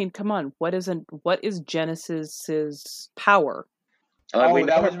 Well, I mean, come on. What is Genesis's power? Oh,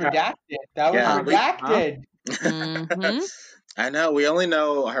 that was redacted. That was redacted. I know. We only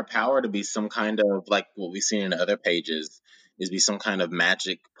know her power to be some kind of, like what we've seen in other pages, is be some kind of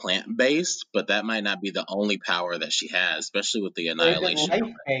magic plant based, but that might not be the only power that she has, especially with the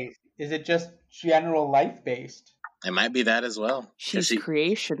Annihilation. Is it just general life based? It might be that as well. She's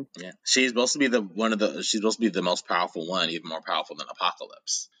creation. Yeah, she's supposed to be the most powerful one, even more powerful than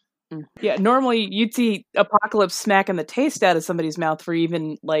Apocalypse. Yeah, normally you'd see Apocalypse smacking the taste out of somebody's mouth for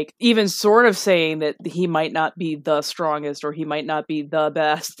even sort of saying that he might not be the strongest or he might not be the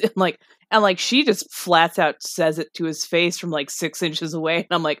best. And she just flats out says it to his face from 6 inches away. And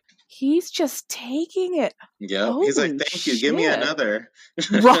I'm like, he's just taking it. Yeah, he's like, thank you, give me another.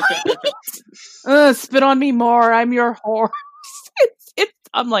 Right? Spit on me more. I'm your horse.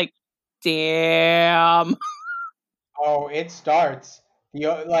 I'm like, damn. Oh, it starts.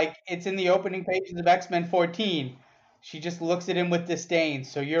 It's in the opening pages of X-Men 14. She just looks at him with disdain.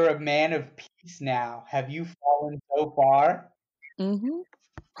 So you're a man of peace now. Have you fallen so far? Mm-hmm.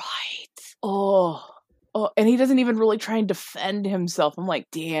 Right. Oh, and he doesn't even really try and defend himself. I'm like,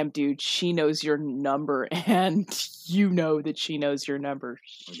 damn, dude, she knows your number, and you know that she knows your number.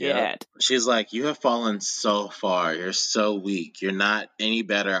 Shit. Yeah. She's like, you have fallen so far. You're so weak. You're not any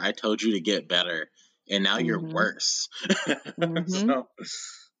better. I told you to get better. And now you're worse. So,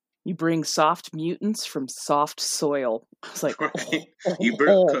 you bring soft mutants from soft soil. I was like, right? You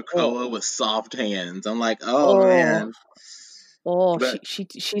bring Krakoa with soft hands. I'm like, oh man. Oh, but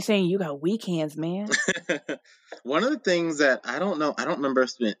she's saying you got weak hands, man. One of the things that I don't remember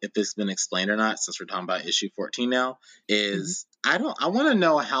if it's been explained or not, since we're talking about issue 14 now, is I want to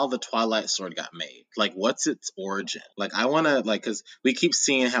know how the Twilight Sword got made. What's its origin? I want to, because we keep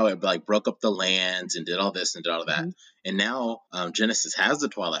seeing how it broke up the lands and did all this and did all that. And now Genesis has the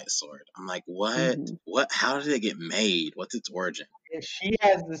Twilight Sword. I'm like, what, how did it get made? What's its origin? She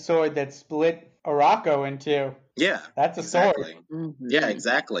has the sword that split Arakko in two. Yeah. That's a sword. Yeah,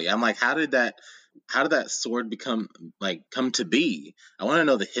 exactly. I'm like, how did that sword come to be? I want to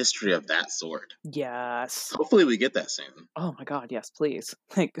know the history of that sword. Yes. Hopefully we get that soon. Oh my god, yes, please.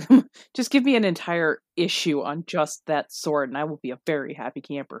 Just give me an entire issue on just that sword and I will be a very happy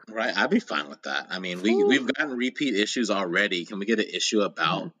camper. Right, I'd be fine with that. I mean, we've gotten repeat issues already. Can we get an issue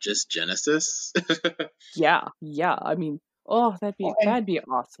about just Genesis? Yeah. I mean, that'd be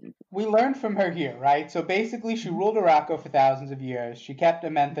awesome. We learned from her here, right? So basically, she ruled Arakko for thousands of years. She kept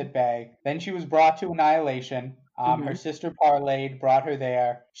Amenth at bay. Then she was brought to Annihilation. Her sister Parlayed brought her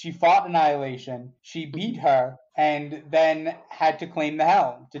there. She fought Annihilation. She beat her, and then had to claim the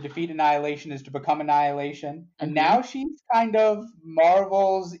helm. To defeat Annihilation is to become Annihilation. And now she's kind of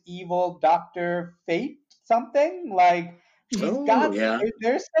Marvel's evil Dr. Fate something?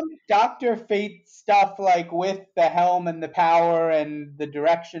 There's some Dr. Fate stuff with the helm and the power and the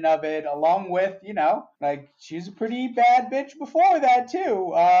direction of it, along with, she's a pretty bad bitch before that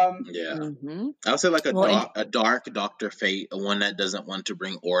too. I would say a dark Dr. Fate, one that doesn't want to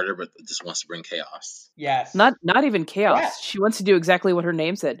bring order but just wants to bring chaos. Yes. Not even chaos. Yeah. She wants to do exactly what her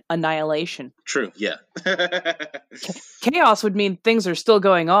name said, annihilation. True, yeah. Chaos would mean things are still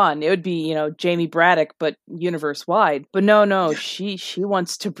going on. It would be, Jamie Braddock, but universe wide. But no, she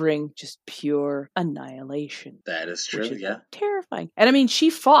wants to bring just pure annihilation. That is true, yeah. Terrifying. And I mean, she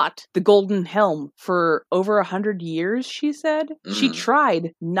fought the Golden Helm for over 100 years, she said. She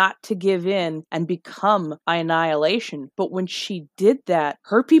tried not to give in and become annihilation. But when she did that,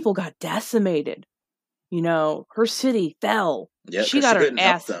 her people got decimated. Her city fell. Yeah, she got her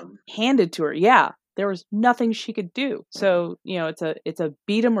ass handed to her. Yeah. There was nothing she could do. So, it's a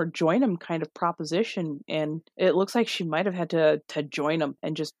beat 'em or join 'em kind of proposition. And it looks like she might have had to join 'em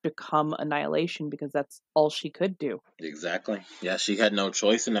and just become Annihilation because that's all she could do. Exactly. Yeah, she had no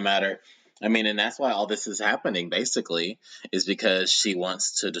choice in the matter. I mean, and that's why all this is happening, basically, is because she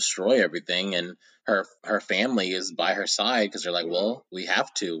wants to destroy everything, and her family is by her side because they're like, well, we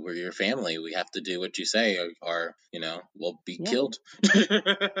have to. We're your family. We have to do what you say, or we'll be killed.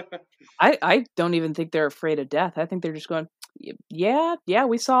 I don't even think they're afraid of death. I think they're just going, yeah,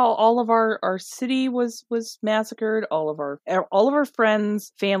 we saw all of our city was massacred, all of our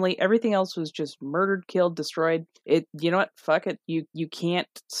friends, family, everything else was just murdered, killed, destroyed. You know what? Fuck it. You can't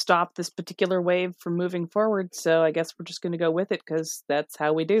stop this particular wave from moving forward, so I guess we're just going to go with it because that's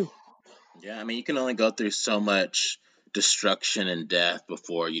how we do. Yeah, I mean, you can only go through so much destruction and death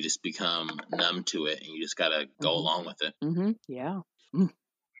before you just become numb to it, and you just gotta go along with it. Yeah.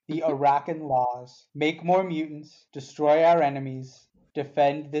 The Arakan laws: make more mutants, destroy our enemies,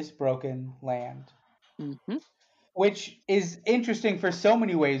 defend this broken land. Which is interesting for so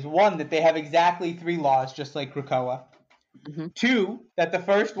many ways. One, that they have exactly 3 laws, just like Krakoa. 2, that the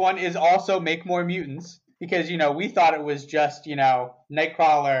first one is also make more mutants. Because, we thought it was just,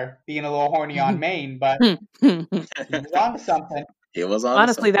 Nightcrawler being a little horny on Maine, but he was on to something. He was on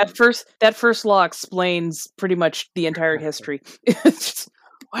Honestly, something. that first law explains pretty much the entire history.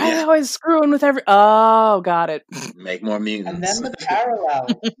 Why are they always screwing with every? Oh, got it. Make more mutants. And then the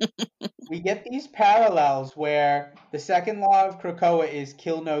parallels. We get these parallels where the second law of Krakoa is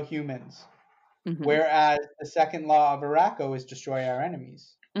kill no humans, whereas the second law of Arakko is destroy our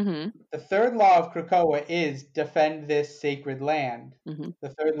enemies. The third law of Krakoa is defend this sacred land.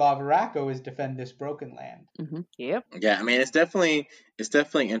 The third law of Arakko is defend this broken land. Yep. Yeah, I mean it's definitely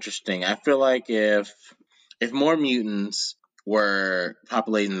interesting. I feel like if more mutants were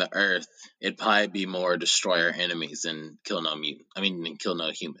populating the Earth, it'd probably be more destroy our enemies than kill no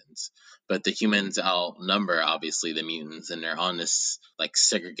humans. But the humans outnumber obviously the mutants, and they're on this like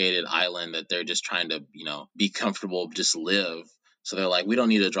segregated island that they're just trying to, be comfortable, just live. So they're like, we don't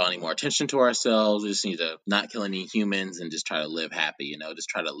need to draw any more attention to ourselves. We just need to not kill any humans and just try to live happy, just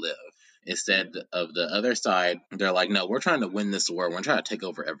try to live. Instead of the other side, they're like, no, we're trying to win this war. We're trying to take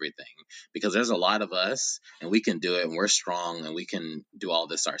over everything because there's a lot of us and we can do it and we're strong and we can do all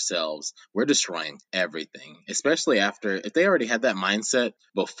this ourselves. We're destroying everything, especially if they already had that mindset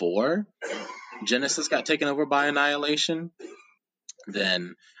before Genesis got taken over by Annihilation.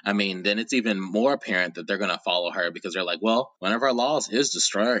 Then it's even more apparent that they're going to follow her because they're like, well, one of our laws is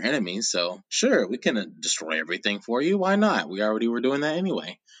destroy our enemies. So sure, we can destroy everything for you. Why not? We already were doing that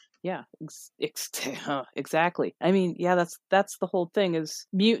anyway. Yeah, exactly. I mean, yeah, that's the whole thing is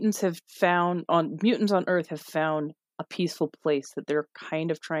mutants on Earth have found a peaceful place that they're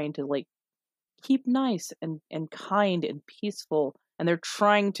kind of trying to like keep nice and kind and peaceful. And they're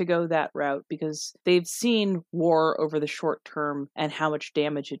trying to go that route because they've seen war over the short term and how much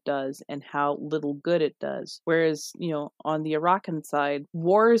damage it does and how little good it does. Whereas, on the Arakkan side,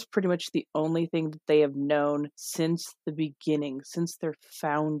 war is pretty much the only thing that they have known since the beginning, since their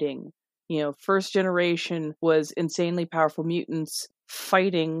founding. First generation was insanely powerful mutants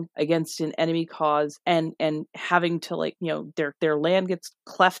fighting against an enemy cause and having to their land gets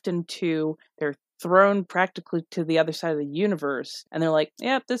cleft in two, they're thrown practically to the other side of the universe, and they're like,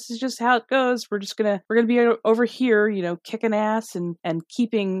 yep, this is just how it goes. We're gonna be over here, kicking ass and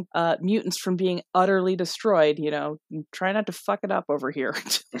keeping mutants from being utterly destroyed. Try not to fuck it up over here.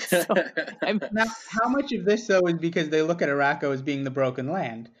 Now, how much of this though is because they look at Arakko as being the broken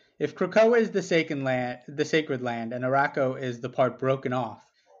land? If Krakoa is the sacred land, and Arakko is the part broken off,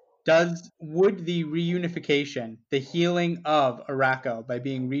 would the reunification, the healing of Arakko by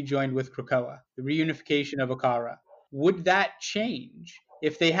being rejoined with Krakoa, the reunification of Akara, would that change?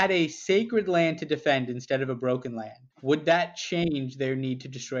 If they had a sacred land to defend instead of a broken land, would that change their need to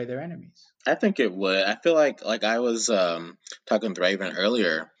destroy their enemies? I think it would. I feel like I was talking with Raven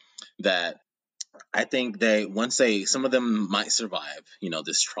earlier, that I think some of them might survive,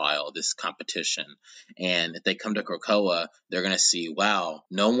 this trial, this competition. And if they come to Krakoa, they're going to see, wow,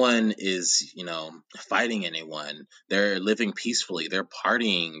 no one is, fighting anyone. They're living peacefully. They're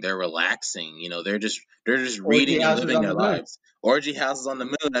partying. They're relaxing. They're just reading and living their lives. Orgy houses on the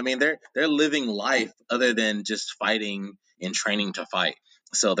moon. I mean, they're living life other than just fighting and training to fight.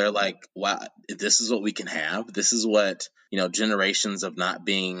 So they're like, wow, this is what we can have. This is what, generations of not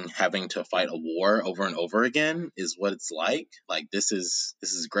having to fight a war over and over again is what it's like. Like, this is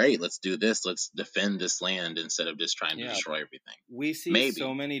great. Let's do this. Let's defend this land instead of just trying to destroy everything. We see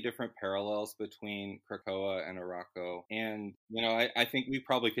so many different parallels between Krakoa and Arakko. And, I think we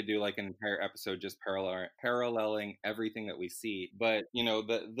probably could do like an entire episode just paralleling everything that we see. But,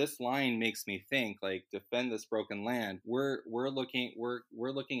 this line makes me think, like, defend this broken land. We're looking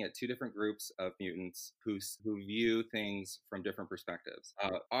at two different groups of mutants who view things from different perspectives.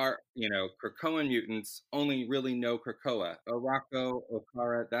 Our Krakoan mutants only really know Krakoa. Arakko,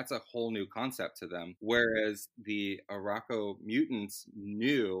 Okara, that's a whole new concept to them. Whereas the Arakko mutants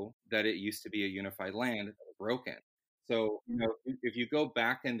knew that it used to be a unified land that was broken. So, if you go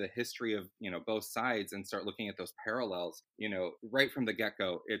back in the history of, both sides and start looking at those parallels, right from the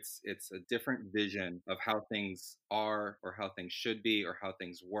get-go, it's a different vision of how things are or how things should be or how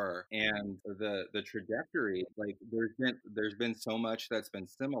things were. And the trajectory, like there's been so much that's been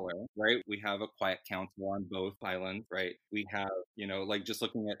similar, right? We have a quiet council on both islands, right? We have, like just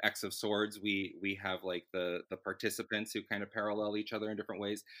looking at X of Swords, we have like the participants who kind of parallel each other in different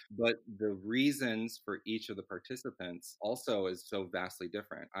ways, but the reasons for each of the participants also is so vastly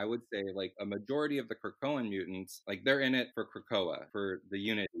different. I would say like a majority of the Krakoan mutants, like they're in it for Krakoa, for the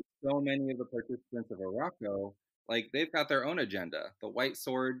unity. So many of the participants of Arakko, like they've got their own agenda. The White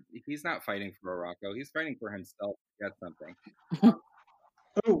Sword, he's not fighting for Arakko, he's fighting for himself to get something.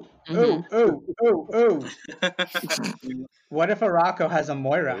 What if Arakko has a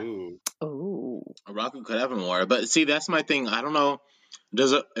Moira? Arakko could have a Moira, but see, that's my thing. I don't know.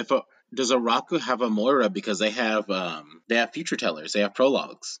 Araku have a Moira because they have future tellers, they have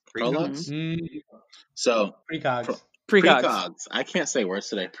prologues. Prologues? So precogs. Precogs. I can't say words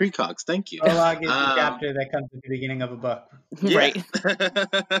today. Precogs. Thank you. Prologue is the chapter that comes at the beginning of a book. Right.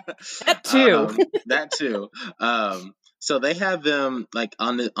 That too. That too. So they have them like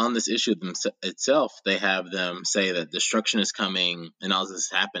on this issue itself. They have them say that destruction is coming and all this is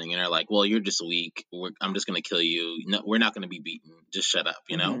happening, and they're like, "Well, you're just weak. I'm just going to kill you. No, we're not going to be beaten. Just shut up,"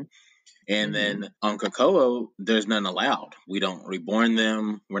 you know. And then on Krakoa, there's none allowed. We don't reborn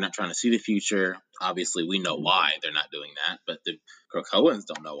them. We're not trying to see the future. Obviously, we know why they're not doing that, but the Krakoans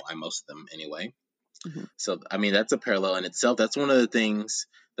don't know why, most of them anyway. So, I mean, that's a parallel in itself. That's one of the things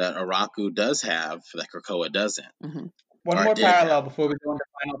that Araku does have that Krakoa doesn't. One more parallel before we go into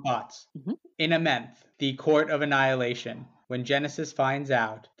final thoughts. In Amenth, the Court of Annihilation, when Genesis finds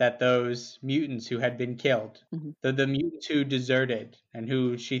out that those mutants who had been killed, the mutants who deserted and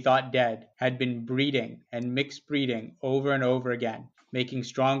who she thought dead, had been breeding and mixed breeding over and over again, making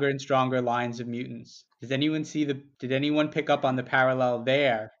stronger and stronger lines of mutants. Did anyone pick up on the parallel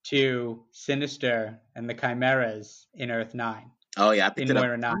there to Sinister and the Chimeras in Earth 9? Oh yeah, I picked it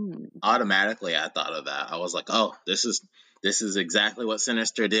up automatically. I thought of that. I was like, oh, this is exactly what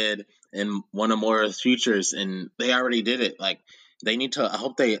Sinister did in one of Moira's futures, and they already did it. Like, they need to. I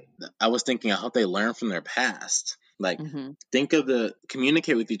hope they learn from their past. Like,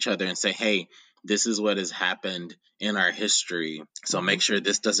 communicate with each other and say, hey, this is what has happened in our history. So make sure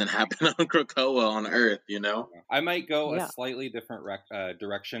this doesn't happen on Krakoa on Earth, you know? I might go a slightly different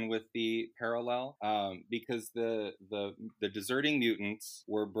direction with the parallel, because the deserting mutants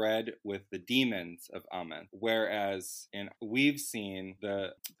were bred with the demons of Amenth, whereas we've seen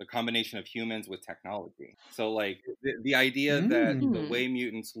the combination of humans with technology. So like the idea that the way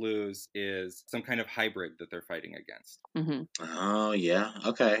mutants lose is some kind of hybrid that they're fighting against. Oh yeah,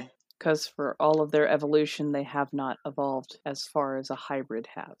 okay. Because for all of their evolution, they have not evolved as far as a hybrid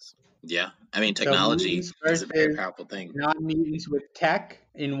has. Yeah, I mean, technology is a very powerful thing. Non-mutants with tech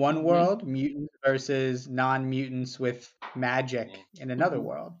in one world, mutants versus non-mutants with magic in another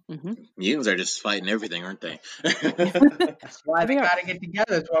world. Mutants are just fighting everything, aren't they? That's why they got to get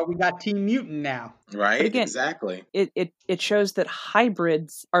together. That's why we got Team Mutant now. Right, again, exactly. It shows that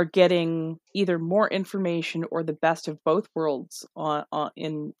hybrids are getting either more information or the best of both worlds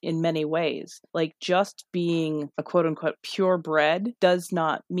in many ways. Like, just being a quote-unquote purebred does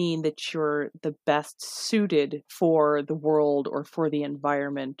not mean that you're the best suited for the world or for the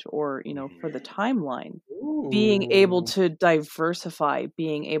environment or, for the timeline. Being able to diversify,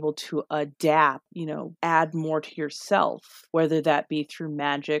 being able to adapt, add more to yourself, whether that be through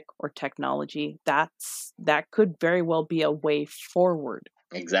magic or technology, that could very well be a way forward.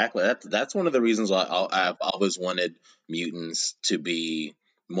 Exactly. That's one of the reasons why I've always wanted mutants to be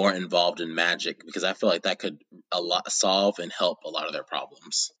more involved in magic, because I feel like that could solve and help a lot of their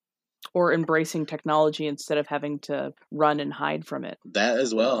problems. Or embracing technology instead of having to run and hide from it. That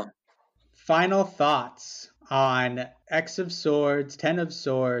as well. Final thoughts on X of Swords, 10 of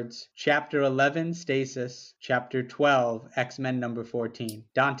Swords, Chapter 11, Stasis, Chapter 12, X-Men number 14.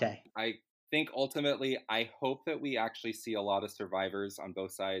 Dante. I think ultimately, I hope that we actually see a lot of survivors on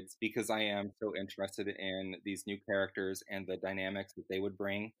both sides, because I am so interested in these new characters and the dynamics that they would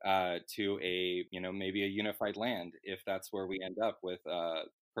bring to maybe a unified land, if that's where we end up with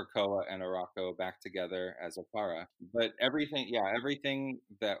Krakoa and Arakko back together as Okara. But everything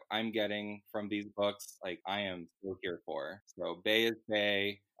that I'm getting from these books, like, I am so here for. So Bay is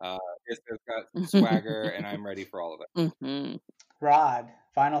Bay, Issa's got swagger, and I'm ready for all of it. Rod,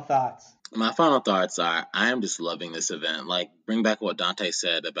 final thoughts. My final thoughts are, I am just loving this event. Like, bring back what Dante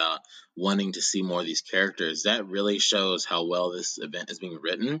said about wanting to see more of these characters. That really shows how well this event is being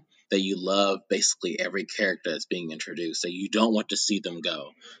written, that you love basically every character that's being introduced, that you don't want to see them go.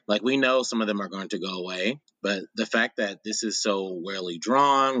 Like, we know some of them are going to go away, but the fact that this is so well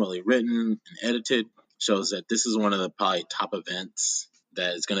drawn, well written, and edited shows that this is one of the probably top events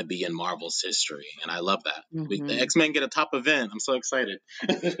that is going to be in Marvel's history, and I love that. The X-Men get a top event. I'm so excited.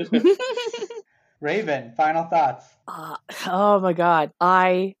 Raven, final thoughts. Oh my god,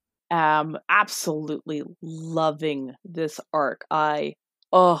 I am absolutely loving this arc.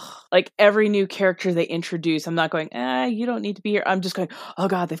 Like, every new character they introduce, I'm not going, you don't need to be here. I'm just going, oh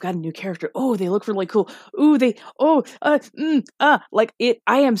god, they've got a new character. Oh, they look really cool. Like,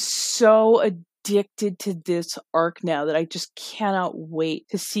 I am so addicted to this arc now that I just cannot wait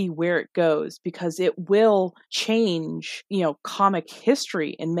to see where it goes, because it will change, comic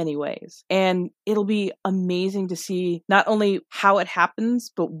history in many ways. And it'll be amazing to see not only how it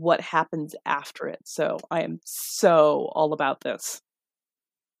happens, but what happens after it. So I am so all about this.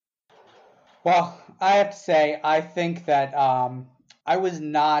 Well, I have to say, I think that I was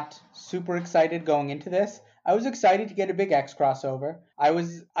not super excited going into this. I was excited to get a big X crossover. I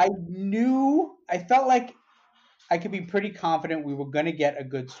felt like I could be pretty confident we were going to get a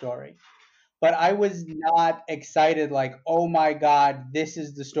good story. But I was not excited like, oh my God, this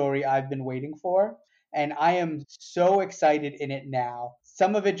is the story I've been waiting for. And I am so excited in it now.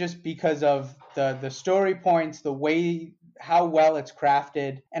 Some of it just because of the story points, the way how well it's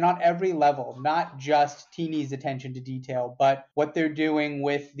crafted, and on every level, not just Teeny's attention to detail, but what they're doing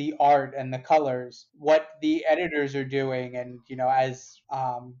with the art and the colors, what the editors are doing, and as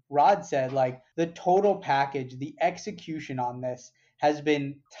Rod said, like the total package, the execution on this has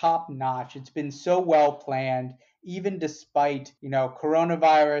been top notch. It's been so well planned, even despite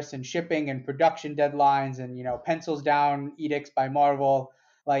coronavirus and shipping and production deadlines and pencils down edicts by Marvel.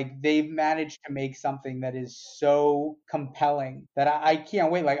 Like they've managed to make something that is so compelling that I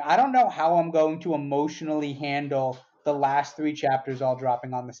can't wait. Like I don't know how I'm going to emotionally handle the last 3 chapters all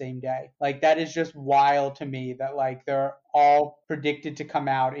dropping on the same day. Like that is just wild to me that like they're all predicted to come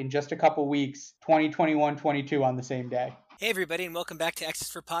out in just a couple weeks, 2021, 22 on the same day. Hey everybody, and welcome back to X's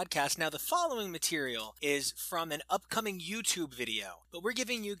for Podcast. Now the following material is from an upcoming YouTube video, but we're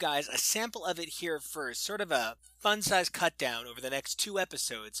giving you guys a sample of it here for sort of a fun-sized cut down over the next 2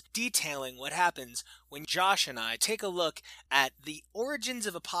 episodes, detailing what happens when Josh and I take a look at the origins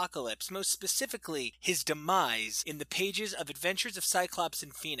of Apocalypse, most specifically his demise in the pages of Adventures of Cyclops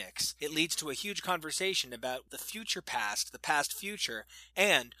and Phoenix. It leads to a huge conversation about the future past, the past future,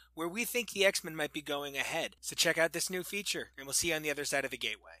 and where we think the X-Men might be going ahead. So check out this new feature, and we'll see you on the other side of the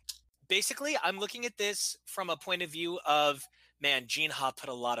gateway. Basically, I'm looking at this from a point of view of, man, Gene Ha put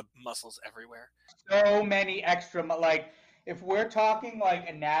a lot of muscles everywhere. So many extra, like, if we're talking, like,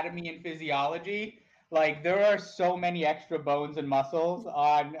 anatomy and physiology, like, there are so many extra bones and muscles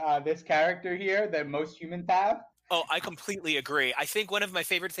on this character here that most humans have. Oh, I completely agree. I think one of my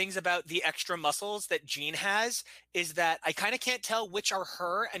favorite things about the extra muscles that Jean has is that I kind of can't tell which are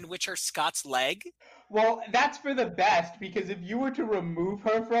her and which are Scott's leg. Well, that's for the best, because if you were to remove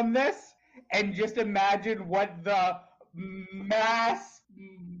her from this and just imagine what the mass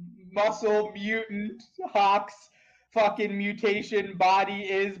muscle mutant Hawk's fucking mutation body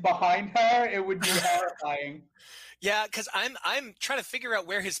is behind her, it would be horrifying. Yeah, because I'm trying to figure out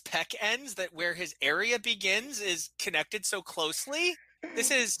where his pec ends, that where his area begins is connected so closely. This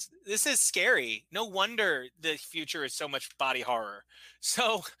is scary. No wonder the future is so much body horror.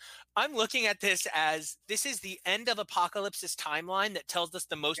 So I'm looking at this as this is the end of Apocalypse's timeline that tells us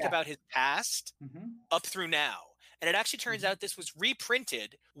the most about his past up through now. And it actually turns out this was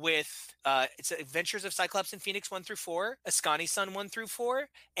reprinted with it's Adventures of Cyclops and Phoenix 1-4, Ascani Sun 1-4,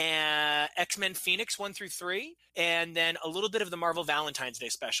 and X-Men Phoenix 1-3, and then a little bit of the Marvel Valentine's Day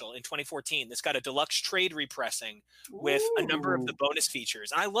special in 2014. This got a deluxe trade repressing with a number of the bonus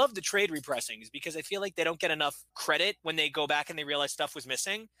features. And I love the trade repressings because I feel like they don't get enough credit when they go back and they realize stuff was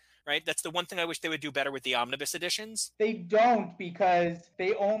missing. Right? That's the one thing I wish they would do better with the omnibus editions. They don't, because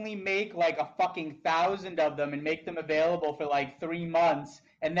they only make like a fucking 1,000 of them and make them available for like 3 months.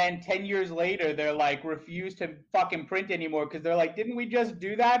 And then 10 years later, they're like refuse to fucking print anymore because they're like, didn't we just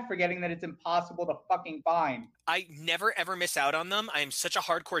do that? Forgetting that it's impossible to fucking find. I never ever miss out on them. I am such a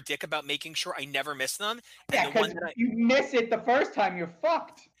hardcore dick about making sure I never miss them. And because if you miss it the first time, you're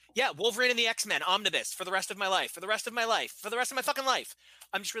fucked. Yeah, Wolverine and the X-Men, omnibus, for the rest of my life, for the rest of my life, for the rest of my fucking life.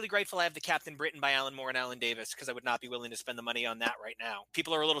 I'm just really grateful I have the Captain Britain by Alan Moore and Alan Davis, because I would not be willing to spend the money on that right now.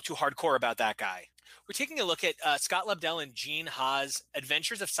 People are a little too hardcore about that guy. We're taking a look at Scott Lobdell and Gene Ha's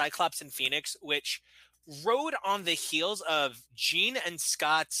Adventures of Cyclops and Phoenix, which rode on the heels of Gene and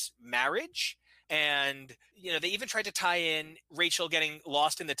Scott's marriage. And, they even tried to tie in Rachel getting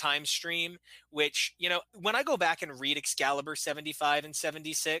lost in the time stream, which, when I go back and read Excalibur 75 and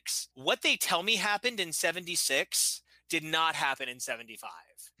 76, what they tell me happened in 76 did not happen in 75.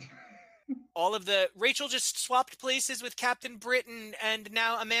 All of the Rachel just swapped places with Captain Britain, and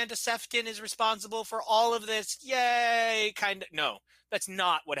now Amanda Sefton is responsible for all of this. Yay! No, that's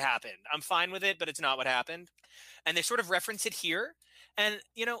not what happened. I'm fine with it, but it's not what happened. And they sort of reference it here. And,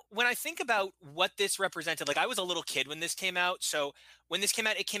 when I think about what this represented, like I was a little kid when this came out. So when this came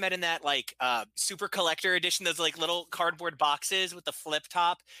out, it came out in that like super collector edition, those like little cardboard boxes with the flip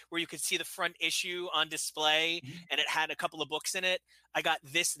top where you could see the front issue on display and it had a couple of books in it. I got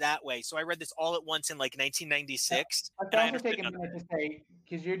this that way. So I read this all at once in like 1996. I can also take a minute to say,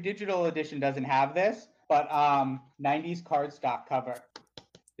 because your digital edition doesn't have this, but 90s cardstock cover.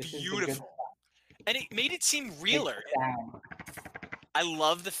 Beautiful. And it made it seem realer. I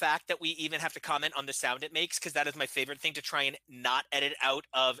love the fact that we even have to comment on the sound it makes, because that is my favorite thing to try and not edit out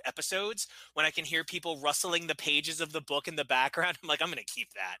of episodes. When I can hear people rustling the pages of the book in the background, I'm like, I'm going to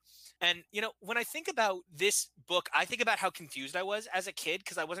keep that. And, you know, when I think about this book, I think about how confused I was as a kid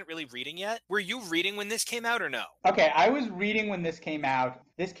because I wasn't really reading yet. Were you reading when this came out or no? Okay, I was reading when this came out.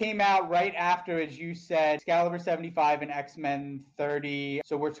 This came out right after, as you said, Excalibur 75 and X-Men 30.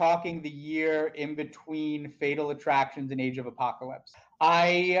 So we're talking the year in between Fatal Attractions and Age of Apocalypse.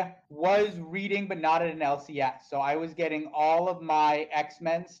 I was reading, but not at an LCS. So I was getting all of my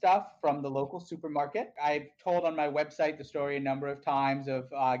X-Men stuff from the local supermarket. I've told on my website the story a number of times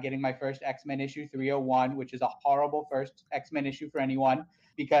of getting my first X-Men issue 301, which is a horrible first X-Men issue for anyone,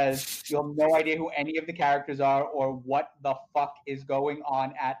 because you'll have no idea who any of the characters are or what the fuck is going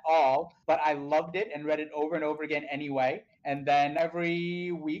on at all. But I loved it and read it over and over again anyway. And then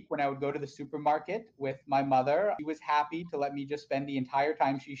every week when I would go to the supermarket with my mother, she was happy to let me just spend the entire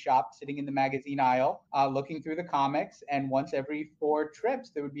time she shopped sitting in the magazine aisle, looking through the comics. And once every 4 trips,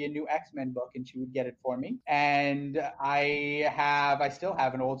 there would be a new X-Men book and she would get it for me. And I still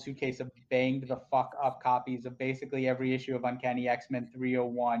have an old suitcase of banged the fuck up copies of basically every issue of Uncanny X-Men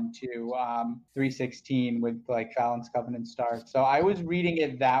 301 to 316 with like Fallon's Covenant Stark. So I was reading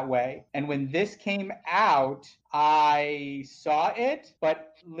it that way. And when this came out, I saw it,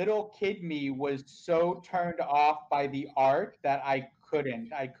 but little kid me was so turned off by the art that I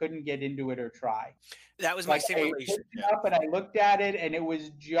couldn't get into it or try. That was my same relationship. Up and I looked at it and it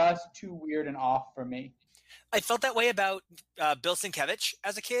was just too weird and off for me. I felt that way about Bill Sienkiewicz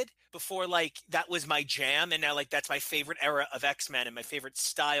as a kid before, like, that was my jam. And now, like, that's my favorite era of X-Men and my favorite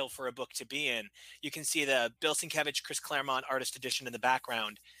style for a book to be in. You can see the Bill Sienkiewicz, Chris Claremont artist edition in the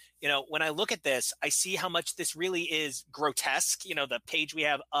background. You know, when I look at this, I see how much this really is grotesque. You know, the page we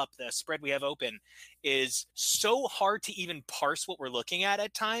have up, the spread we have open is so hard to even parse what we're looking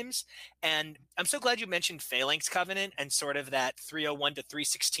at times. And I'm so glad you mentioned Phalanx Covenant and sort of that 301 to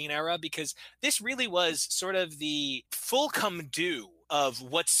 316 era, because this really was sort of the full come due of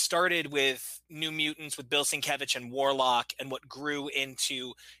what started with New Mutants with Bill Sienkiewicz and Warlock, and what grew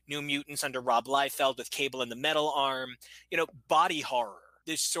into New Mutants under Rob Liefeld with Cable and the Metal Arm, you know, body horror.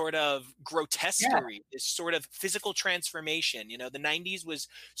 This sort of grotesquerie, this sort of physical transformation. You know, the 90s was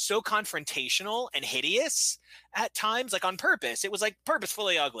so confrontational and hideous at times, like on purpose. It was like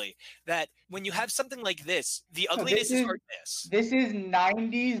purposefully ugly, that when you have something like this, the ugliness is hardness. This is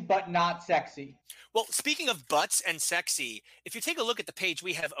 90s, but not sexy. Well, speaking of butts and sexy, if you take a look at the page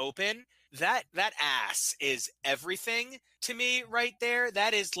we have open, that ass is everything to me right there.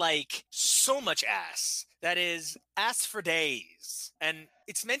 That is like so much ass. That is ass for days. And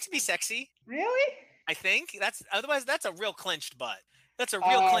it's meant to be sexy. Really? I think otherwise that's a real clenched butt. That's a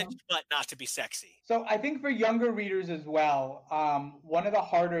real clenched butt not to be sexy. So I think for younger readers as well, one of the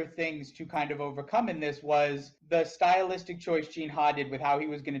harder things to kind of overcome in this was the stylistic choice Gene Ha did with how he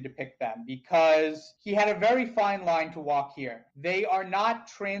was going to depict them, because he had a very fine line to walk here. They are not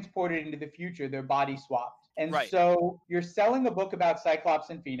transported into the future, they're body swapped. And so you're selling a book about Cyclops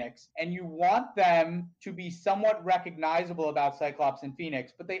and Phoenix, and you want them to be somewhat recognizable about Cyclops and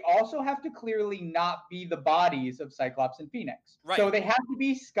Phoenix, but they also have to clearly not be the bodies of Cyclops and Phoenix. So they have to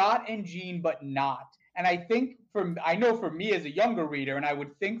be Scott and Jean, but not. And I think I know for me as a younger reader, and I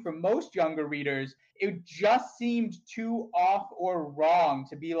would think for most younger readers, it just seemed too off or wrong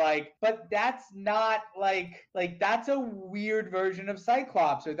to be like, but that's not like that's a weird version of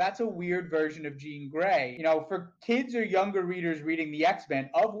Cyclops, or that's a weird version of Jean Grey. You know, for kids or younger readers reading the X-Men,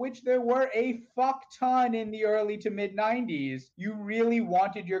 of which there were a fuck ton in the early to mid 90s, you really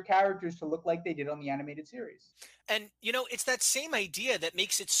wanted your characters to look like they did on the animated series. And, you know, it's that same idea that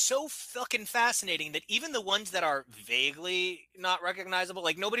makes it so fucking fascinating that even the ones that are vaguely not recognizable,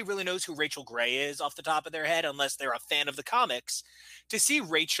 like nobody really knows who Rachel Gray is off the top of their head unless they're a fan of the comics, to see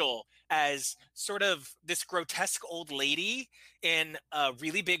Rachel as sort of this grotesque old lady in a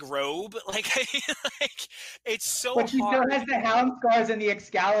really big robe, like it's so hard. But she still has the hound scars and the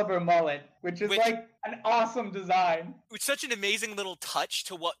Excalibur mullet, which is like an awesome design. It's such an amazing little touch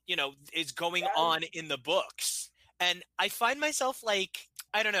to what, you know, is going on in the books. And I find myself like,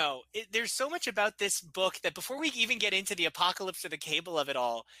 I don't know, there's so much about this book that before we even get into the apocalypse or the Cable of it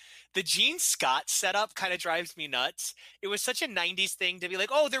all, the Gene Scott setup kind of drives me nuts. It was such a 90s thing to be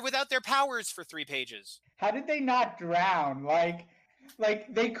like, oh, they're without their powers for 3 pages. How did they not drown? Like,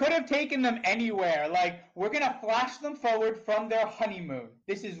 like they could have taken them anywhere. Like, we're gonna flash them forward from their honeymoon.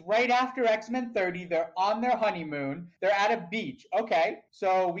 This is right after X-Men 30. They're on their honeymoon. They're at a beach. Okay,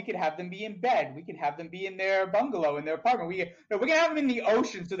 so we could have them be in bed. We could have them be in their bungalow, in their apartment. We're gonna have them in the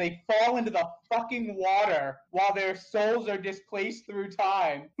ocean so they fall into the fucking water while their souls are displaced through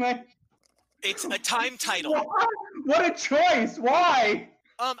time. It's a time title. What a choice! Why?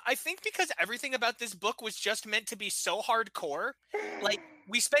 I think because everything about this book was just meant to be so hardcore. Like,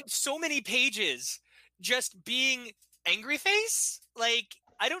 we spent so many pages just being angry face. Like,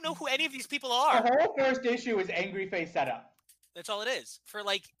 I don't know who any of these people are. The whole first issue is angry face setup. That's all it is for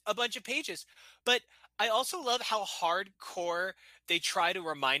like a bunch of pages. But I also love how hardcore they try to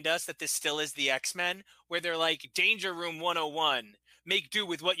remind us that this still is the X-Men, where they're like, Danger Room 101. Make do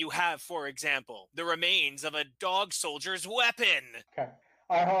with what you have, for example. The remains of a dog soldier's weapon. Okay.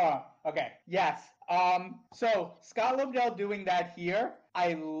 All right, hold on. Okay. Yes. So Scott Lobdell doing that here,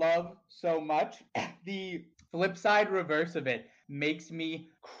 I love so much. The flip side reverse of it makes me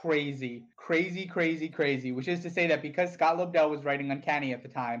crazy, which is to say that because Scott Lobdell was writing Uncanny at the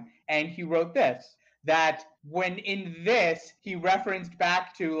time, and he wrote this, that when in this, he referenced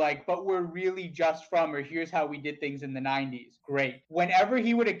back to like, but we're really just from, or here's how we did things in the 90s. Great. Whenever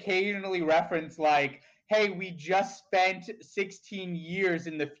he would occasionally reference like, hey, we just spent 16 years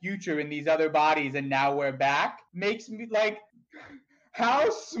in the future in these other bodies and now we're back, makes me like, how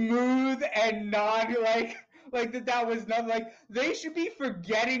smooth and not like that was not like, they should be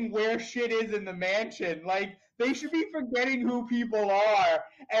forgetting where shit is in the mansion. Like, they should be forgetting who people are.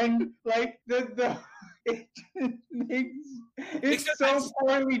 And like it's so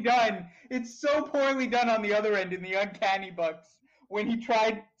poorly done. It's so poorly done on the other end in the Uncanny books when he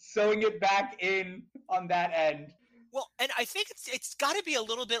tried sewing it back in on that end. Well, and I think it's got to be a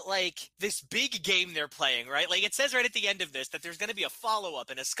little bit like this big game they're playing, right? Like it says right at the end of this that there's going to be a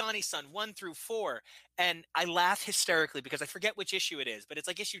follow-up in Askani Sun 1 through 4. And I laugh hysterically because I forget which issue it is, but it's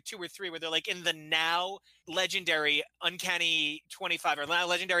like issue 2 or 3 where they're like in the now legendary Uncanny 25 or now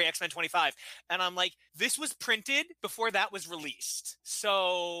legendary X-Men 25. And I'm like, this was printed before that was released.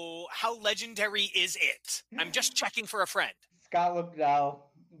 So how legendary is it? I'm just checking for a friend. Scott Lobdell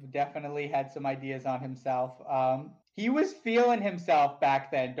definitely had some ideas on himself. He was feeling himself back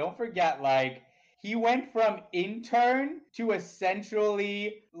then. Don't forget, like, he went from intern to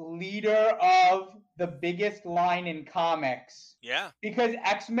essentially leader of the biggest line in comics. Yeah. Because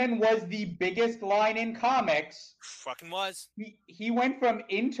X-Men was the biggest line in comics. Fucking was. He went from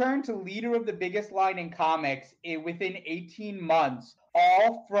intern to leader of the biggest line in comics within 18 months,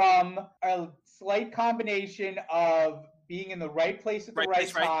 all from a slight combination of being in the right place at the right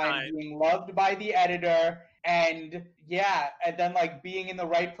time, being loved by the editor, and then like being in the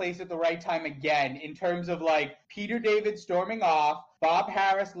right place at the right time again, in terms of like Peter David storming off, Bob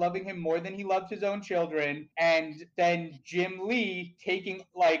Harris loving him more than he loved his own children, and then Jim Lee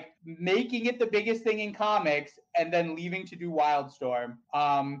making it the biggest thing in comics and then leaving to do Wildstorm.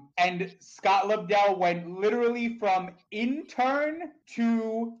 And Scott Lobdell went literally from intern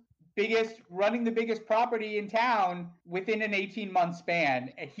to running the biggest property in town within an 18-month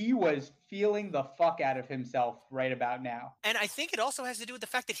span. He was feeling the fuck out of himself right about now. And I think it also has to do with the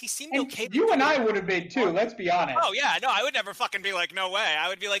fact that he seemed and okay. You and I would have been too, let's be honest. Oh yeah, no, I would never fucking be like, no way. I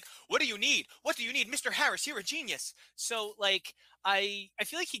would be like, what do you need? What do you need? Mr. Harris, you're a genius. So like, I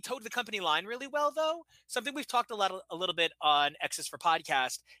feel like he towed the company line really well, though. Something we've talked a little bit on X's for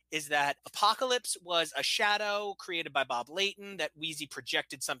Podcast is that Apocalypse was a shadow created by Bob Layton that Wheezy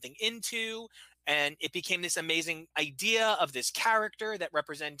projected something into, and it became this amazing idea of this character that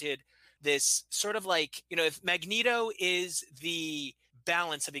represented this sort of like, if Magneto is the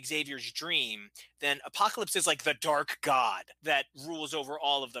balance of Xavier's dream, then Apocalypse is like the dark god that rules over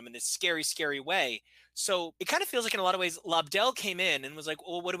all of them in this scary, scary way. So it kind of feels like in a lot of ways, Lobdell came in and was like,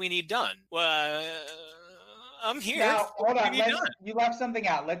 well, what do we need done? Well, I'm here. Now, hold on. You left something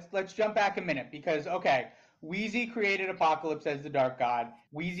out. Let's jump back a minute because, okay, Wheezy created Apocalypse as the dark god.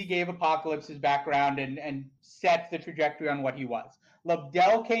 Wheezy gave Apocalypse his background and set the trajectory on what he was.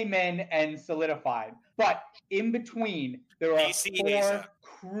 Lobdell came in and solidified. But in between, there are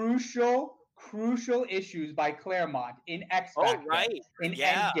four crucial issues by Claremont in X-Factor, in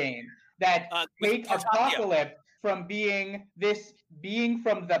Endgame, that take Apocalypse from being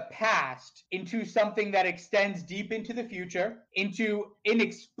from the past into something that extends deep into the future, into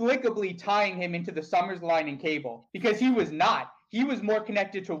inexplicably tying him into the Summers line in Cable, because he was not. He was more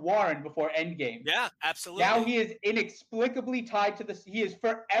connected to Warren before Endgame. Yeah, absolutely. Now he is inexplicably tied to he is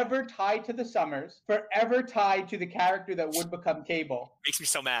forever tied to the Summers, forever tied to the character that would become Cable. Makes me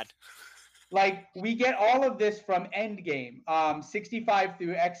so mad. Like, we get all of this from Endgame, 65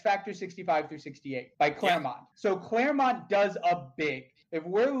 through X Factor 65 through 68 by Claremont. Yeah. So Claremont does a big. If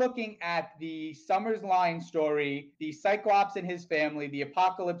we're looking at the Summers Line story, the Cyclops and his family, the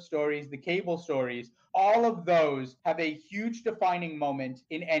Apocalypse stories, the Cable stories, all of those have a huge defining moment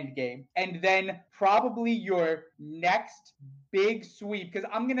in Endgame. And then probably your next big sweep, because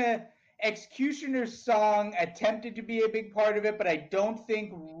I'm going to... Executioner's Song attempted to be a big part of it, but I don't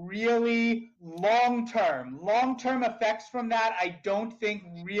think really long-term effects from that, I don't think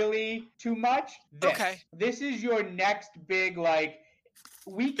really too much. This is your next big, like,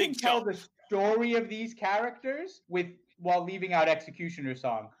 we can tell the story of these characters while leaving out Executioner's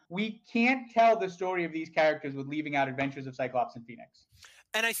Song. We can't tell the story of these characters with leaving out Adventures of Cyclops and Phoenix.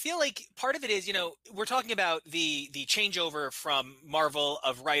 And I feel like part of it is, we're talking about the changeover from Marvel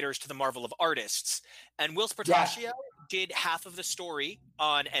of writers to the Marvel of artists. And Will Spartaccio did half of the story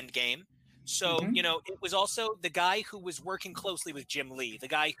on Endgame. So, it was also the guy who was working closely with Jim Lee, the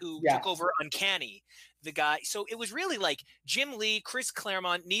guy who took over Uncanny, the guy. So it was really like Jim Lee, Chris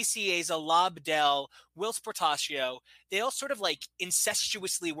Claremont, Nicieza, Lobdell, Will Spartaccio. They all sort of like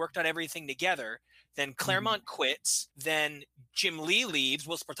incestuously worked on everything together. Then Claremont quits. Then Jim Lee leaves.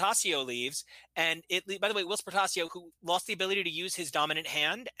 Will Spartaccio leaves. And by the way, Will Spartaccio, who lost the ability to use his dominant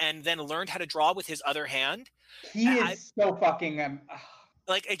hand and then learned how to draw with his other hand. He is so fucking...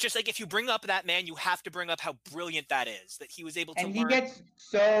 Like, it's just like, if you bring up that man, you have to bring up how brilliant that is, that he was able to learn. And he gets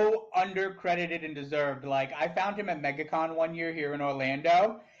so undercredited and deserved. Like, I found him at MegaCon one year here in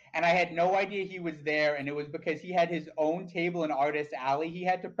Orlando, and I had no idea he was there, and it was because he had his own table in Artist Alley he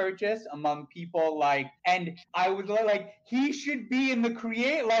had to purchase among people, and I was like, he should be in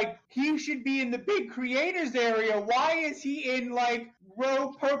he should be in the big creators area. Why is he in,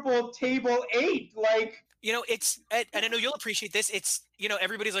 row purple table 8? And I know you'll appreciate this. It's,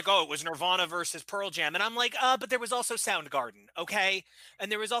 everybody's like, oh, it was Nirvana versus Pearl Jam. And I'm like, but there was also Soundgarden, okay?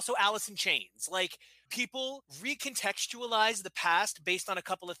 And there was also Alice in Chains. Like, people recontextualize the past based on a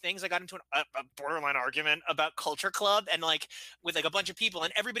couple of things. I got into a borderline argument about Culture Club and with a bunch of people,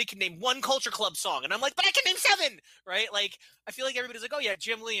 and everybody can name one Culture Club song. And I'm like, but I can name 7, right? Like, I feel like everybody's like, oh yeah,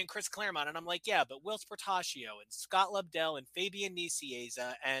 Jim Lee and Chris Claremont. And I'm like, yeah, but Will Spartaccio and Scott Lobdell and Fabian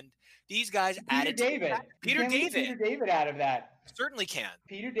Nicieza and these guys added Peter David out of that. Certainly can.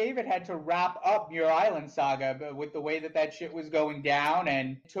 Peter David had to wrap up Muir Island Saga with the way that shit was going down,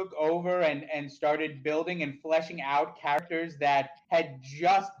 and took over and started building and fleshing out characters that had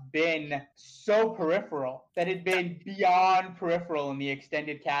just been so peripheral, that had been beyond peripheral in the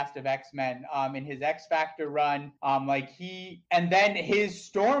extended cast of X-Men. In his X Factor run, and then his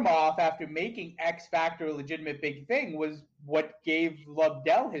storm off after making X Factor a legitimate big thing was what gave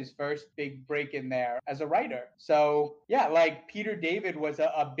Lobdell his first big break in there as a writer. So yeah, Peter David was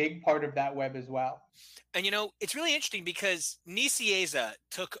a big part of that web as well. And it's really interesting because Nicieza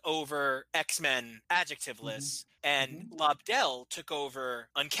took over X-Men adjectiveless, and Lobdell took over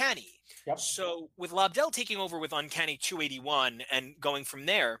Uncanny. Yep. So with Lobdell taking over with Uncanny 281 and going from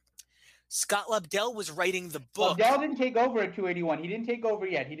there, Scott Lobdell was writing the book. Lobdell didn't take over at 281. He didn't take over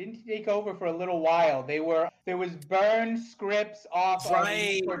yet. He didn't take over for a little while. There was burned scripts off of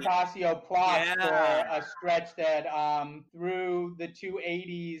the Spartaccio plot for a stretch that through the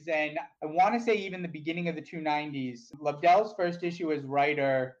 280s, and I want to say even the beginning of the 290s. Lobdell's first issue as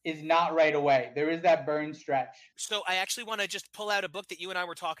writer is not right away. There is that burn stretch. So I actually want to just pull out a book that you and I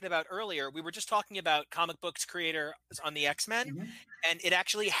were talking about earlier. We were just talking about comic books creator on the X-Men, and it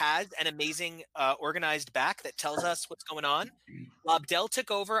actually has an amazing organized back that tells us what's going on. Lobdell took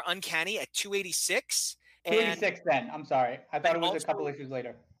over Uncanny at 286. 286 then. I'm sorry. I thought it was a couple issues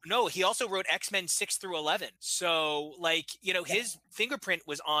later. No, he also wrote X-Men 6 through 11. So, his fingerprint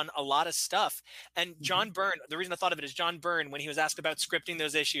was on a lot of stuff. And John Byrne, the reason I thought of it is John Byrne, when he was asked about scripting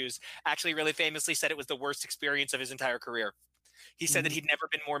those issues, actually really famously said it was the worst experience of his entire career. He said that he'd never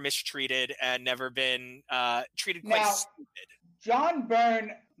been more mistreated and never been treated quite stupid. John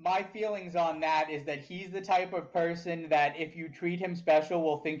Byrne, my feelings on that is that he's the type of person that if you treat him special,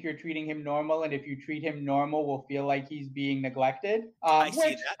 will think you're treating him normal, and if you treat him normal, will feel like he's being neglected.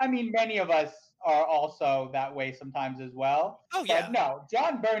 Many of us are also that way sometimes as well. Oh, yeah. But no,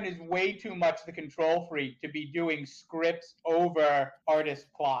 John Byrne is way too much the control freak to be doing scripts over artist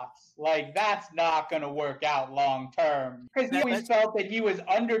plots. That's not going to work out long term. Because he always felt that he was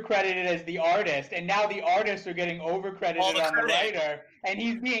undercredited as the artist, and now the artists are getting overcredited on the writer. and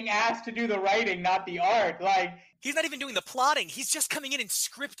he's being asked to do the writing, not the art. Like, he's not even doing the plotting. He's just coming in and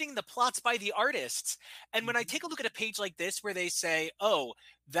scripting the plots by the artists. And when I take a look at a page like this where they say, oh,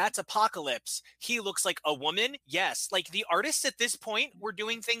 that's Apocalypse, he looks like a woman. Yes. Like the artists at this point were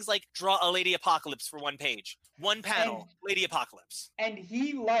doing things like draw a Lady Apocalypse for one page, one panel, Lady Apocalypse. And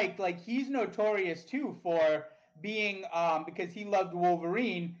he he's notorious too for being, because he loved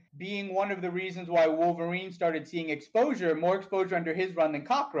Wolverine, being one of the reasons why Wolverine started seeing more exposure under his run than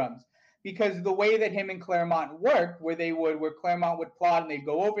Cockrum's. Because the way that him and Claremont worked, where Claremont would plot and they'd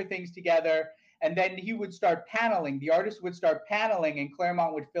go over things together, and then he would start paneling. The artist would start paneling, and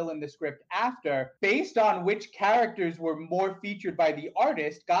Claremont would fill in the script after, based on which characters were more featured by the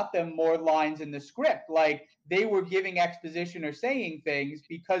artist, got them more lines in the script. Like, they were giving exposition or saying things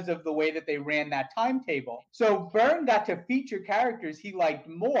because of the way that they ran that timetable. So Byrne got to feature characters he liked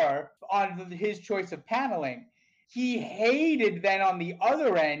more on his choice of paneling. He hated then on the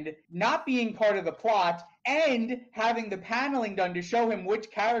other end not being part of the plot and having the paneling done to show him which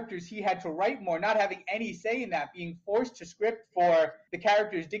characters he had to write more, not having any say in that, being forced to script for the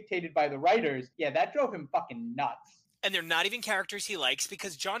characters dictated by the writers. Yeah, that drove him fucking nuts. And they're not even characters he likes,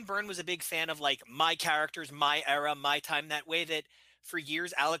 because John Byrne was a big fan of like my characters, my era, my time, that way that for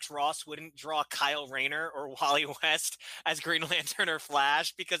years Alex Ross wouldn't draw Kyle Rayner or Wally West as Green Lantern or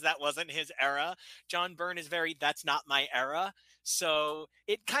Flash because that wasn't his era. John Byrne is that's not my era. So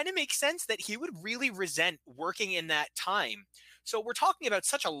it kind of makes sense that he would really resent working in that time. So we're talking about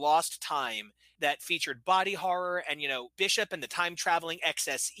such a lost time that featured body horror and, Bishop and the time traveling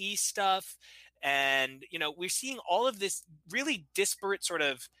XSE stuff. And, we're seeing all of this really disparate sort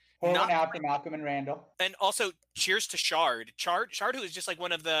of Pulling out from Malcolm and Randall. And also, cheers to Shard. Shard, who is just like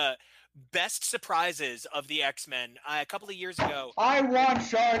one of the best surprises of the X-Men. A couple of years ago. I want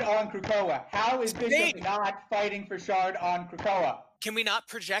Shard on Krakoa. How is Bishop not fighting for Shard on Krakoa? Can we not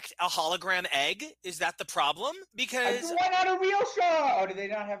project a hologram egg? Is that the problem? Because why not a real Shard? Oh, do they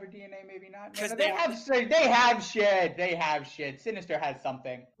not have her DNA? Maybe not. Because they have shit. They have shit. Sinister has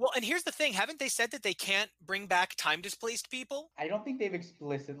something. Well, and here's the thing: haven't they said that they can't bring back time displaced people? I don't think they've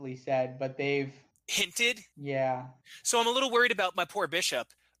explicitly said, but they've hinted. Yeah. So I'm a little worried about my poor Bishop,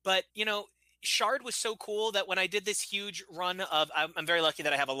 but Shard was so cool that when I did this huge run of, I'm very lucky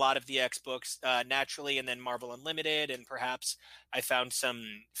that I have a lot of the X books naturally, and then Marvel Unlimited, and perhaps I found some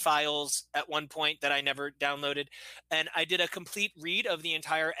files at one point that I never downloaded. And I did a complete read of the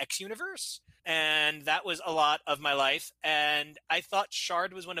entire X universe. And that was a lot of my life. And I thought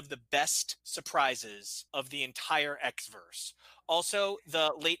Shard was one of the best surprises of the entire X-verse. Also,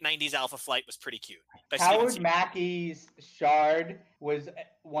 the late 90s Alpha Flight was pretty cute. Howard Mackey's Shard was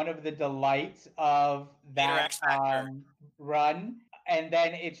one of the delights of that run. And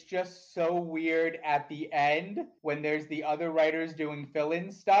then it's just so weird at the end when there's the other writers doing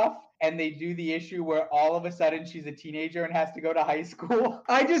fill-in stuff and they do the issue where all of a sudden she's a teenager and has to go to high school.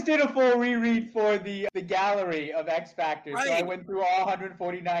 I just did a full reread for the gallery of X Factor. Right. So I went through all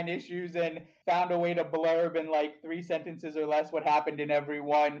 149 issues and found a way to blurb in like 3 sentences or less what happened in every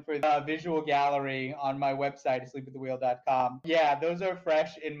one for the visual gallery on my website, sleepwiththewheel.com. Yeah, those are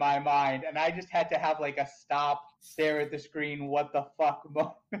fresh in my mind. And I just had to have like a stop, stare at the screen, what the fuck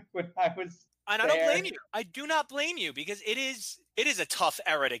moment when I was And I don't blame you. I do not blame you, because it is a tough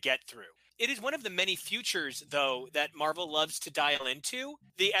era to get through. It is one of the many futures, though, that Marvel loves to dial into.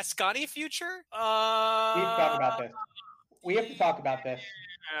 The Ascani future? We have to talk about this. We have to talk about this.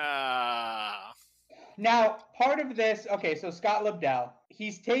 Now, part of this, okay, so Scott Lobdell,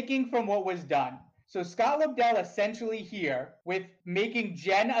 he's taking from what was done. So Scott Lobdell essentially here with making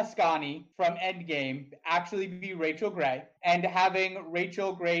Jen Ascani from Endgame actually be Rachel Gray, and having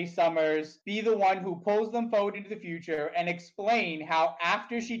Rachel Gray Summers be the one who pulls them forward into the future and explain how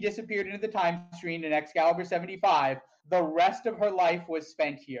after she disappeared into the time stream in Excalibur 75, the rest of her life was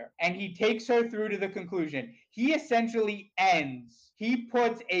spent here. And he takes her through to the conclusion. He essentially he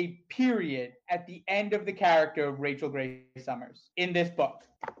puts a period at the end of the character of Rachel Gray Summers in this book.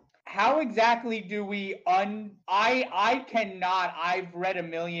 How exactly do we I cannot, I've read a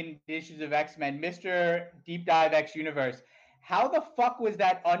million issues of X-Men, Mr. Deep Dive X Universe. How the fuck was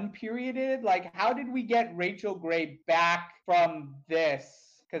that unperioded? Like, how did we get Rachel Gray back from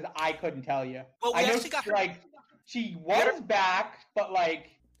this? Because I couldn't tell you. Well, I know she was back, but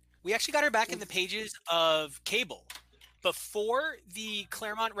we actually got her back in the pages of Cable. Before the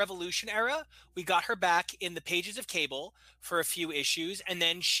Claremont Revolution era, we got her back in the pages of Cable for a few issues, and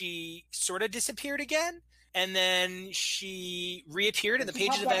then she sort of disappeared again, and then she reappeared in the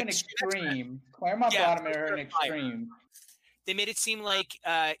pages of Extreme. Claremont brought her in Extreme. They made it seem like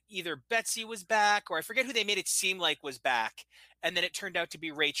either Betsy was back, or I forget who they made it seem like was back, and then it turned out to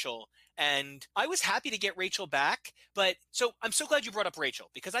be Rachel. And I was happy to get Rachel back, but so I'm so glad you brought up Rachel,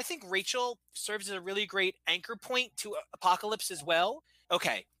 because I think Rachel serves as a really great anchor point to Apocalypse as well.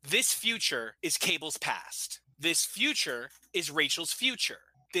 Okay, this future is Cable's past. This future is Rachel's future.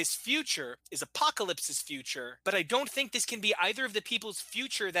 This future is Apocalypse's future, but I don't think this can be either of the people's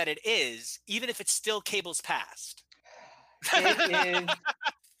future that it is, even if it's still Cable's past. It is.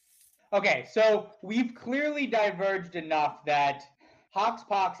 Okay, so we've clearly diverged enough that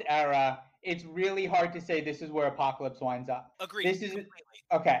Hoxpox era, it's really hard to say this is where Apocalypse winds up. Agreed. This is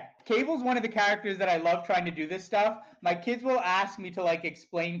okay. Cable's one of the characters that I love trying to do this stuff. My kids will ask me to like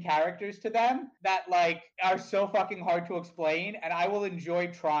explain characters to them that like are so fucking hard to explain, and I will enjoy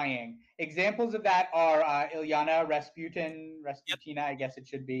trying. Examples of that are Ilyana Rasputina, I guess it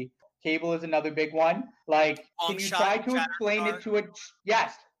should be. Cable is another big one. Like, can you try to explain it to a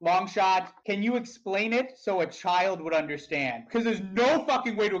yes, long shot? Can you explain it so a child would understand? Because there's no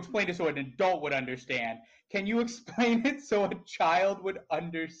fucking way to explain it so an adult would understand. Can you explain it so a child would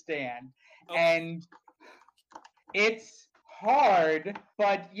understand? Okay. And it's hard,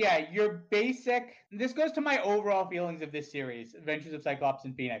 but yeah, your basic. This goes to my overall feelings of this series, Adventures of Cyclops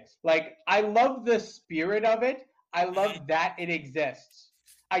and Phoenix. Like, I love the spirit of it. I love that it exists.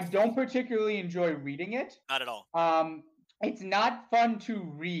 I don't particularly enjoy reading it. Not at all. It's not fun to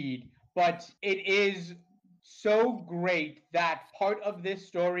read, but it is so great that part of this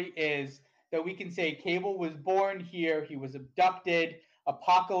story is that we can say Cable was born here, he was abducted,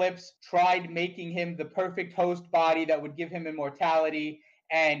 Apocalypse tried making him the perfect host body that would give him immortality,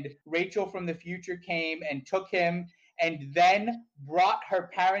 and Rachel from the future came and took him and then brought her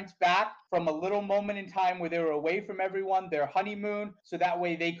parents back from a little moment in time where they were away from everyone, their honeymoon, so that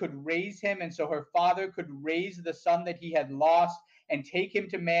way they could raise him, and so her father could raise the son that he had lost and take him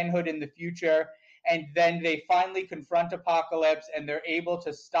to manhood in the future. And then they finally confront Apocalypse, and they're able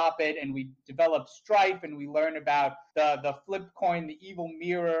to stop it, and we develop Strife, and we learn about the flip coin, the evil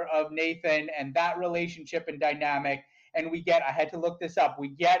mirror of Nathan, and that relationship and dynamic. And we get, I had to look this up, we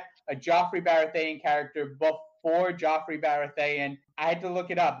get a Joffrey Baratheon character before Joffrey Baratheon. I had to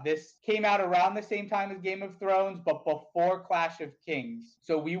look it up. This came out around the same time as Game of Thrones, but before Clash of Kings.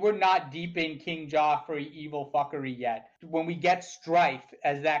 So we were not deep in King Joffrey evil fuckery yet. When we get Strife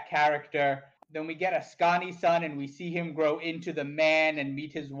as that character, then we get a scrawny son, and we see him grow into the man and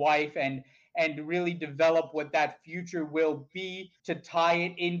meet his wife and really develop what that future will be, to tie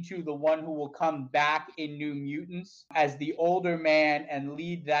it into the one who will come back in New Mutants as the older man and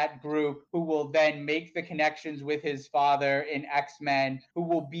lead that group, who will then make the connections with his father in X-Men, who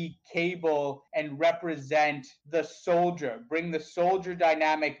will be Cable and represent the soldier, bring the soldier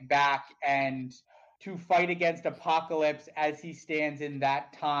dynamic back and to fight against Apocalypse as he stands in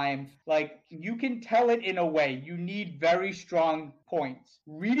that time. Like, you can tell it in a way. You need very strong points.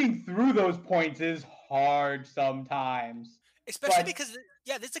 Reading through those points is hard sometimes. Especially because,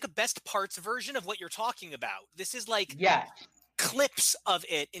 yeah, this is like a best parts version of what you're talking about. This is like clips of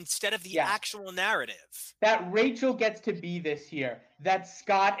it instead of the actual narrative. That Rachel gets to be this here. That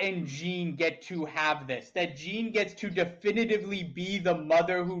Scott and Jean get to have this. That Jean gets to definitively be the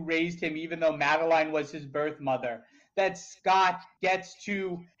mother who raised him, even though Madeline was his birth mother. That Scott gets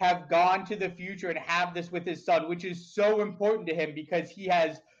to have gone to the future and have this with his son, which is so important to him because he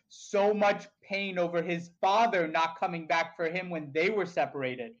has so much pain over his father not coming back for him when they were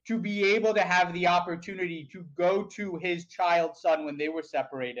separated. To be able to have the opportunity to go to his child son when they were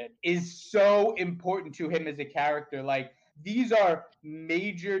separated is so important to him as a character. Like, these are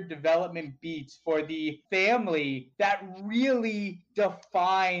major development beats for the family that really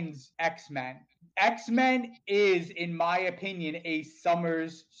defines X-Men. X-Men is, in my opinion, a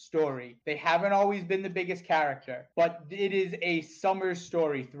Summers story. They haven't always been the biggest character, but it is a Summers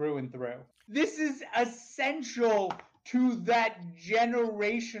story through and through. This is essential to that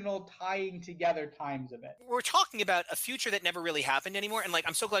generational tying together times of it. We're talking about a future that never really happened anymore, and like,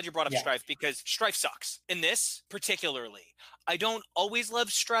 I'm so glad you brought up Strife, because Strife sucks. In this, particularly. I don't always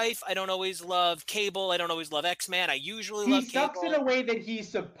love Strife. I don't always love Cable. I don't always love X-Man. I usually love Cable. He sucks in a way that he's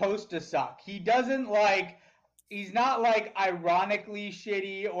supposed to suck. He doesn't like... He's not like ironically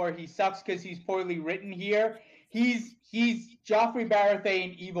shitty, or he sucks because he's poorly written here. He's Joffrey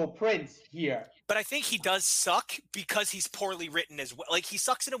Baratheon, Evil Prince here. But I think he does suck because he's poorly written as well. Like, he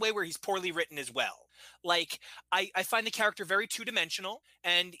sucks in a way where he's poorly written as well. Like, I find the character very two-dimensional,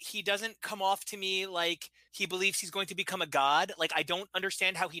 and he doesn't come off to me like he believes he's going to become a god. Like, I don't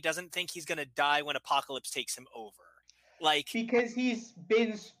understand how he doesn't think he's going to die when Apocalypse takes him over. Like, because he's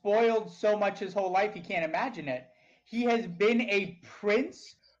been spoiled so much his whole life, he can't imagine it. He has been a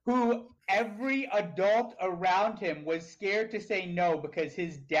prince who every adult around him was scared to say no because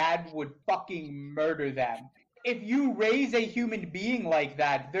his dad would fucking murder them. If you raise a human being like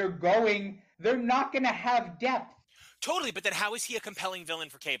that, they're not going to have depth. Totally, but then how is he a compelling villain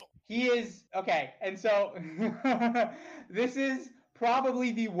for Cable? He is, okay, and so this is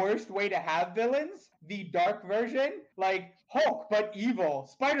probably the worst way to have villains, the dark version, like Hulk but evil,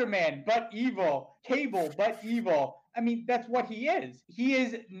 Spider-Man but evil, Cable but evil. I mean, that's what he is. He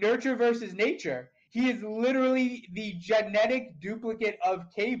is nurture versus nature. He is literally the genetic duplicate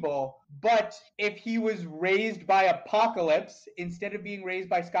of Cable, but if he was raised by Apocalypse instead of being raised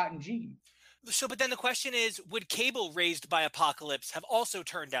by Scott and Jean. So, but then the question is, would Cable raised by Apocalypse have also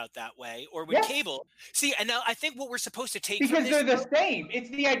turned out that way? Or would Cable... See, and now I think what we're supposed to take because from this... they're the same.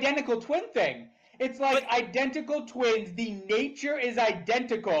 It's the identical twin thing. It's like identical twins. The nature is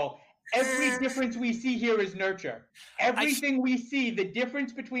identical. Every difference we see here is nurture. Everything we see, the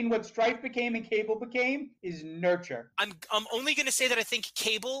difference between what Strife became and Cable became is nurture. I'm only going to say that I think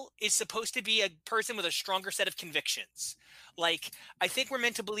Cable is supposed to be a person with a stronger set of convictions. Like, I think we're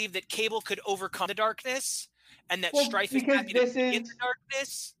meant to believe that Cable could overcome the darkness, and that Strife is happy to be in the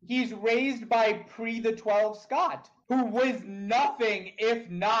darkness. He's raised by the 12 Scott, who was nothing if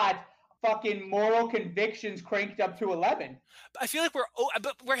not fucking moral convictions cranked up to 11. I feel like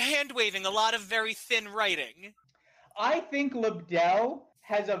we're hand-waving a lot of very thin writing. I think Lobdell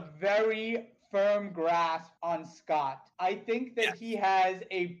has a very firm grasp on Scott. I think that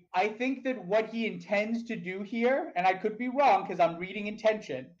I think that what he intends to do here, and I could be wrong because I'm reading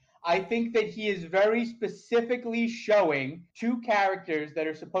intention, I think that he is very specifically showing two characters that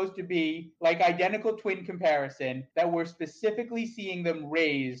are supposed to be like identical twin comparison, that we're specifically seeing them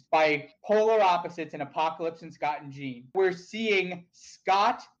raised by polar opposites in Apocalypse and Scott and Jean. We're seeing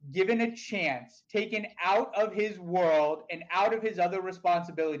Scott given a chance, taken out of his world and out of his other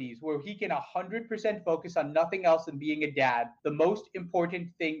responsibilities, where he can 100% focus on nothing else than being a dad, the most important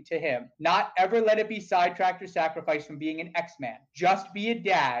thing to him. Not ever let it be sidetracked or sacrificed from being an X-Man. Just be a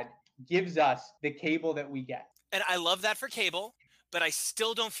dad gives us the Cable that we get. And I love that for Cable, but I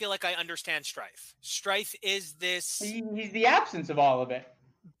still don't feel like I understand Strife. Strife is this... He's the absence of all of it.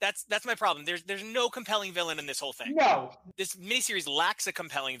 That's my problem. There's no compelling villain in this whole thing. No. This miniseries lacks a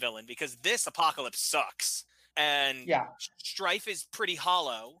compelling villain because this Apocalypse sucks. And Strife is pretty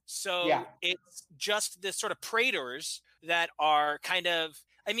hollow. So it's just the sort of praetors that are kind of...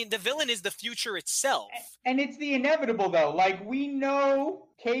 I mean, the villain is the future itself. And it's the inevitable, though. Like, we know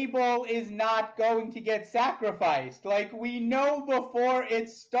Cable is not going to get sacrificed. Like, we know before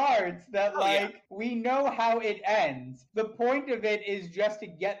it starts that, we know how it ends. The point of it is just to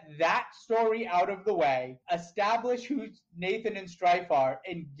get that story out of the way, establish who Nathan and Strife are,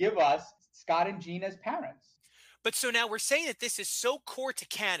 and give us Scott and Jean as parents. But so now we're saying that this is so core to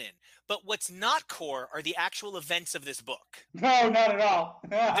canon, but what's not core are the actual events of this book. No, not at all.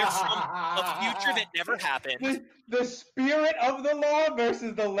 They're from a future that never happened. The spirit of the law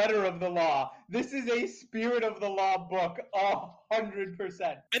versus the letter of the law. This is a spirit of the law book,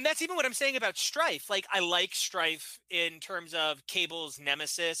 100%. And that's even what I'm saying about Strife. Like, I like Strife in terms of Cable's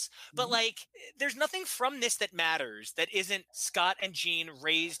nemesis, but there's nothing from this that matters that isn't Scott and Jean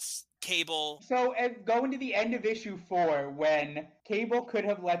raised Cable. So going to the end of issue 4, when Cable could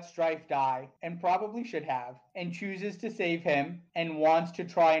have let Strife die, and probably should have, and chooses to save him and wants to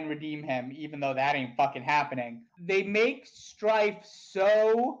try and redeem him, even though that ain't fucking happening. They make Strife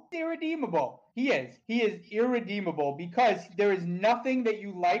so irredeemable. He is irredeemable because there is nothing that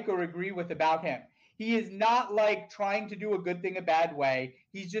you like or agree with about him. He is not like trying to do a good thing a bad way.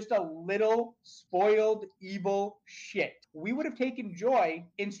 He's just a little spoiled, evil shit. We would have taken joy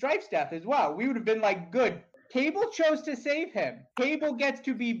in Strife's death as well. We would have been like, good. Cable chose to save him. Cable gets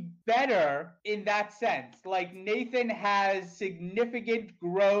to be better in that sense. Like, Nathan has significant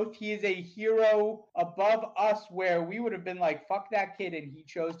growth. He is a hero above us, where we would have been like, fuck that kid, and he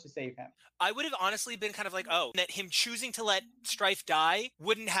chose to save him. I would have honestly been kind of like, that him choosing to let Strife die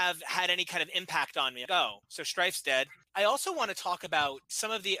wouldn't have had any kind of impact on me. So Strife's dead. I also want to talk about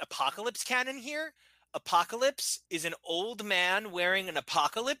some of the Apocalypse canon here. Apocalypse is an old man wearing an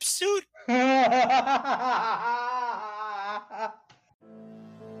apocalypse suit.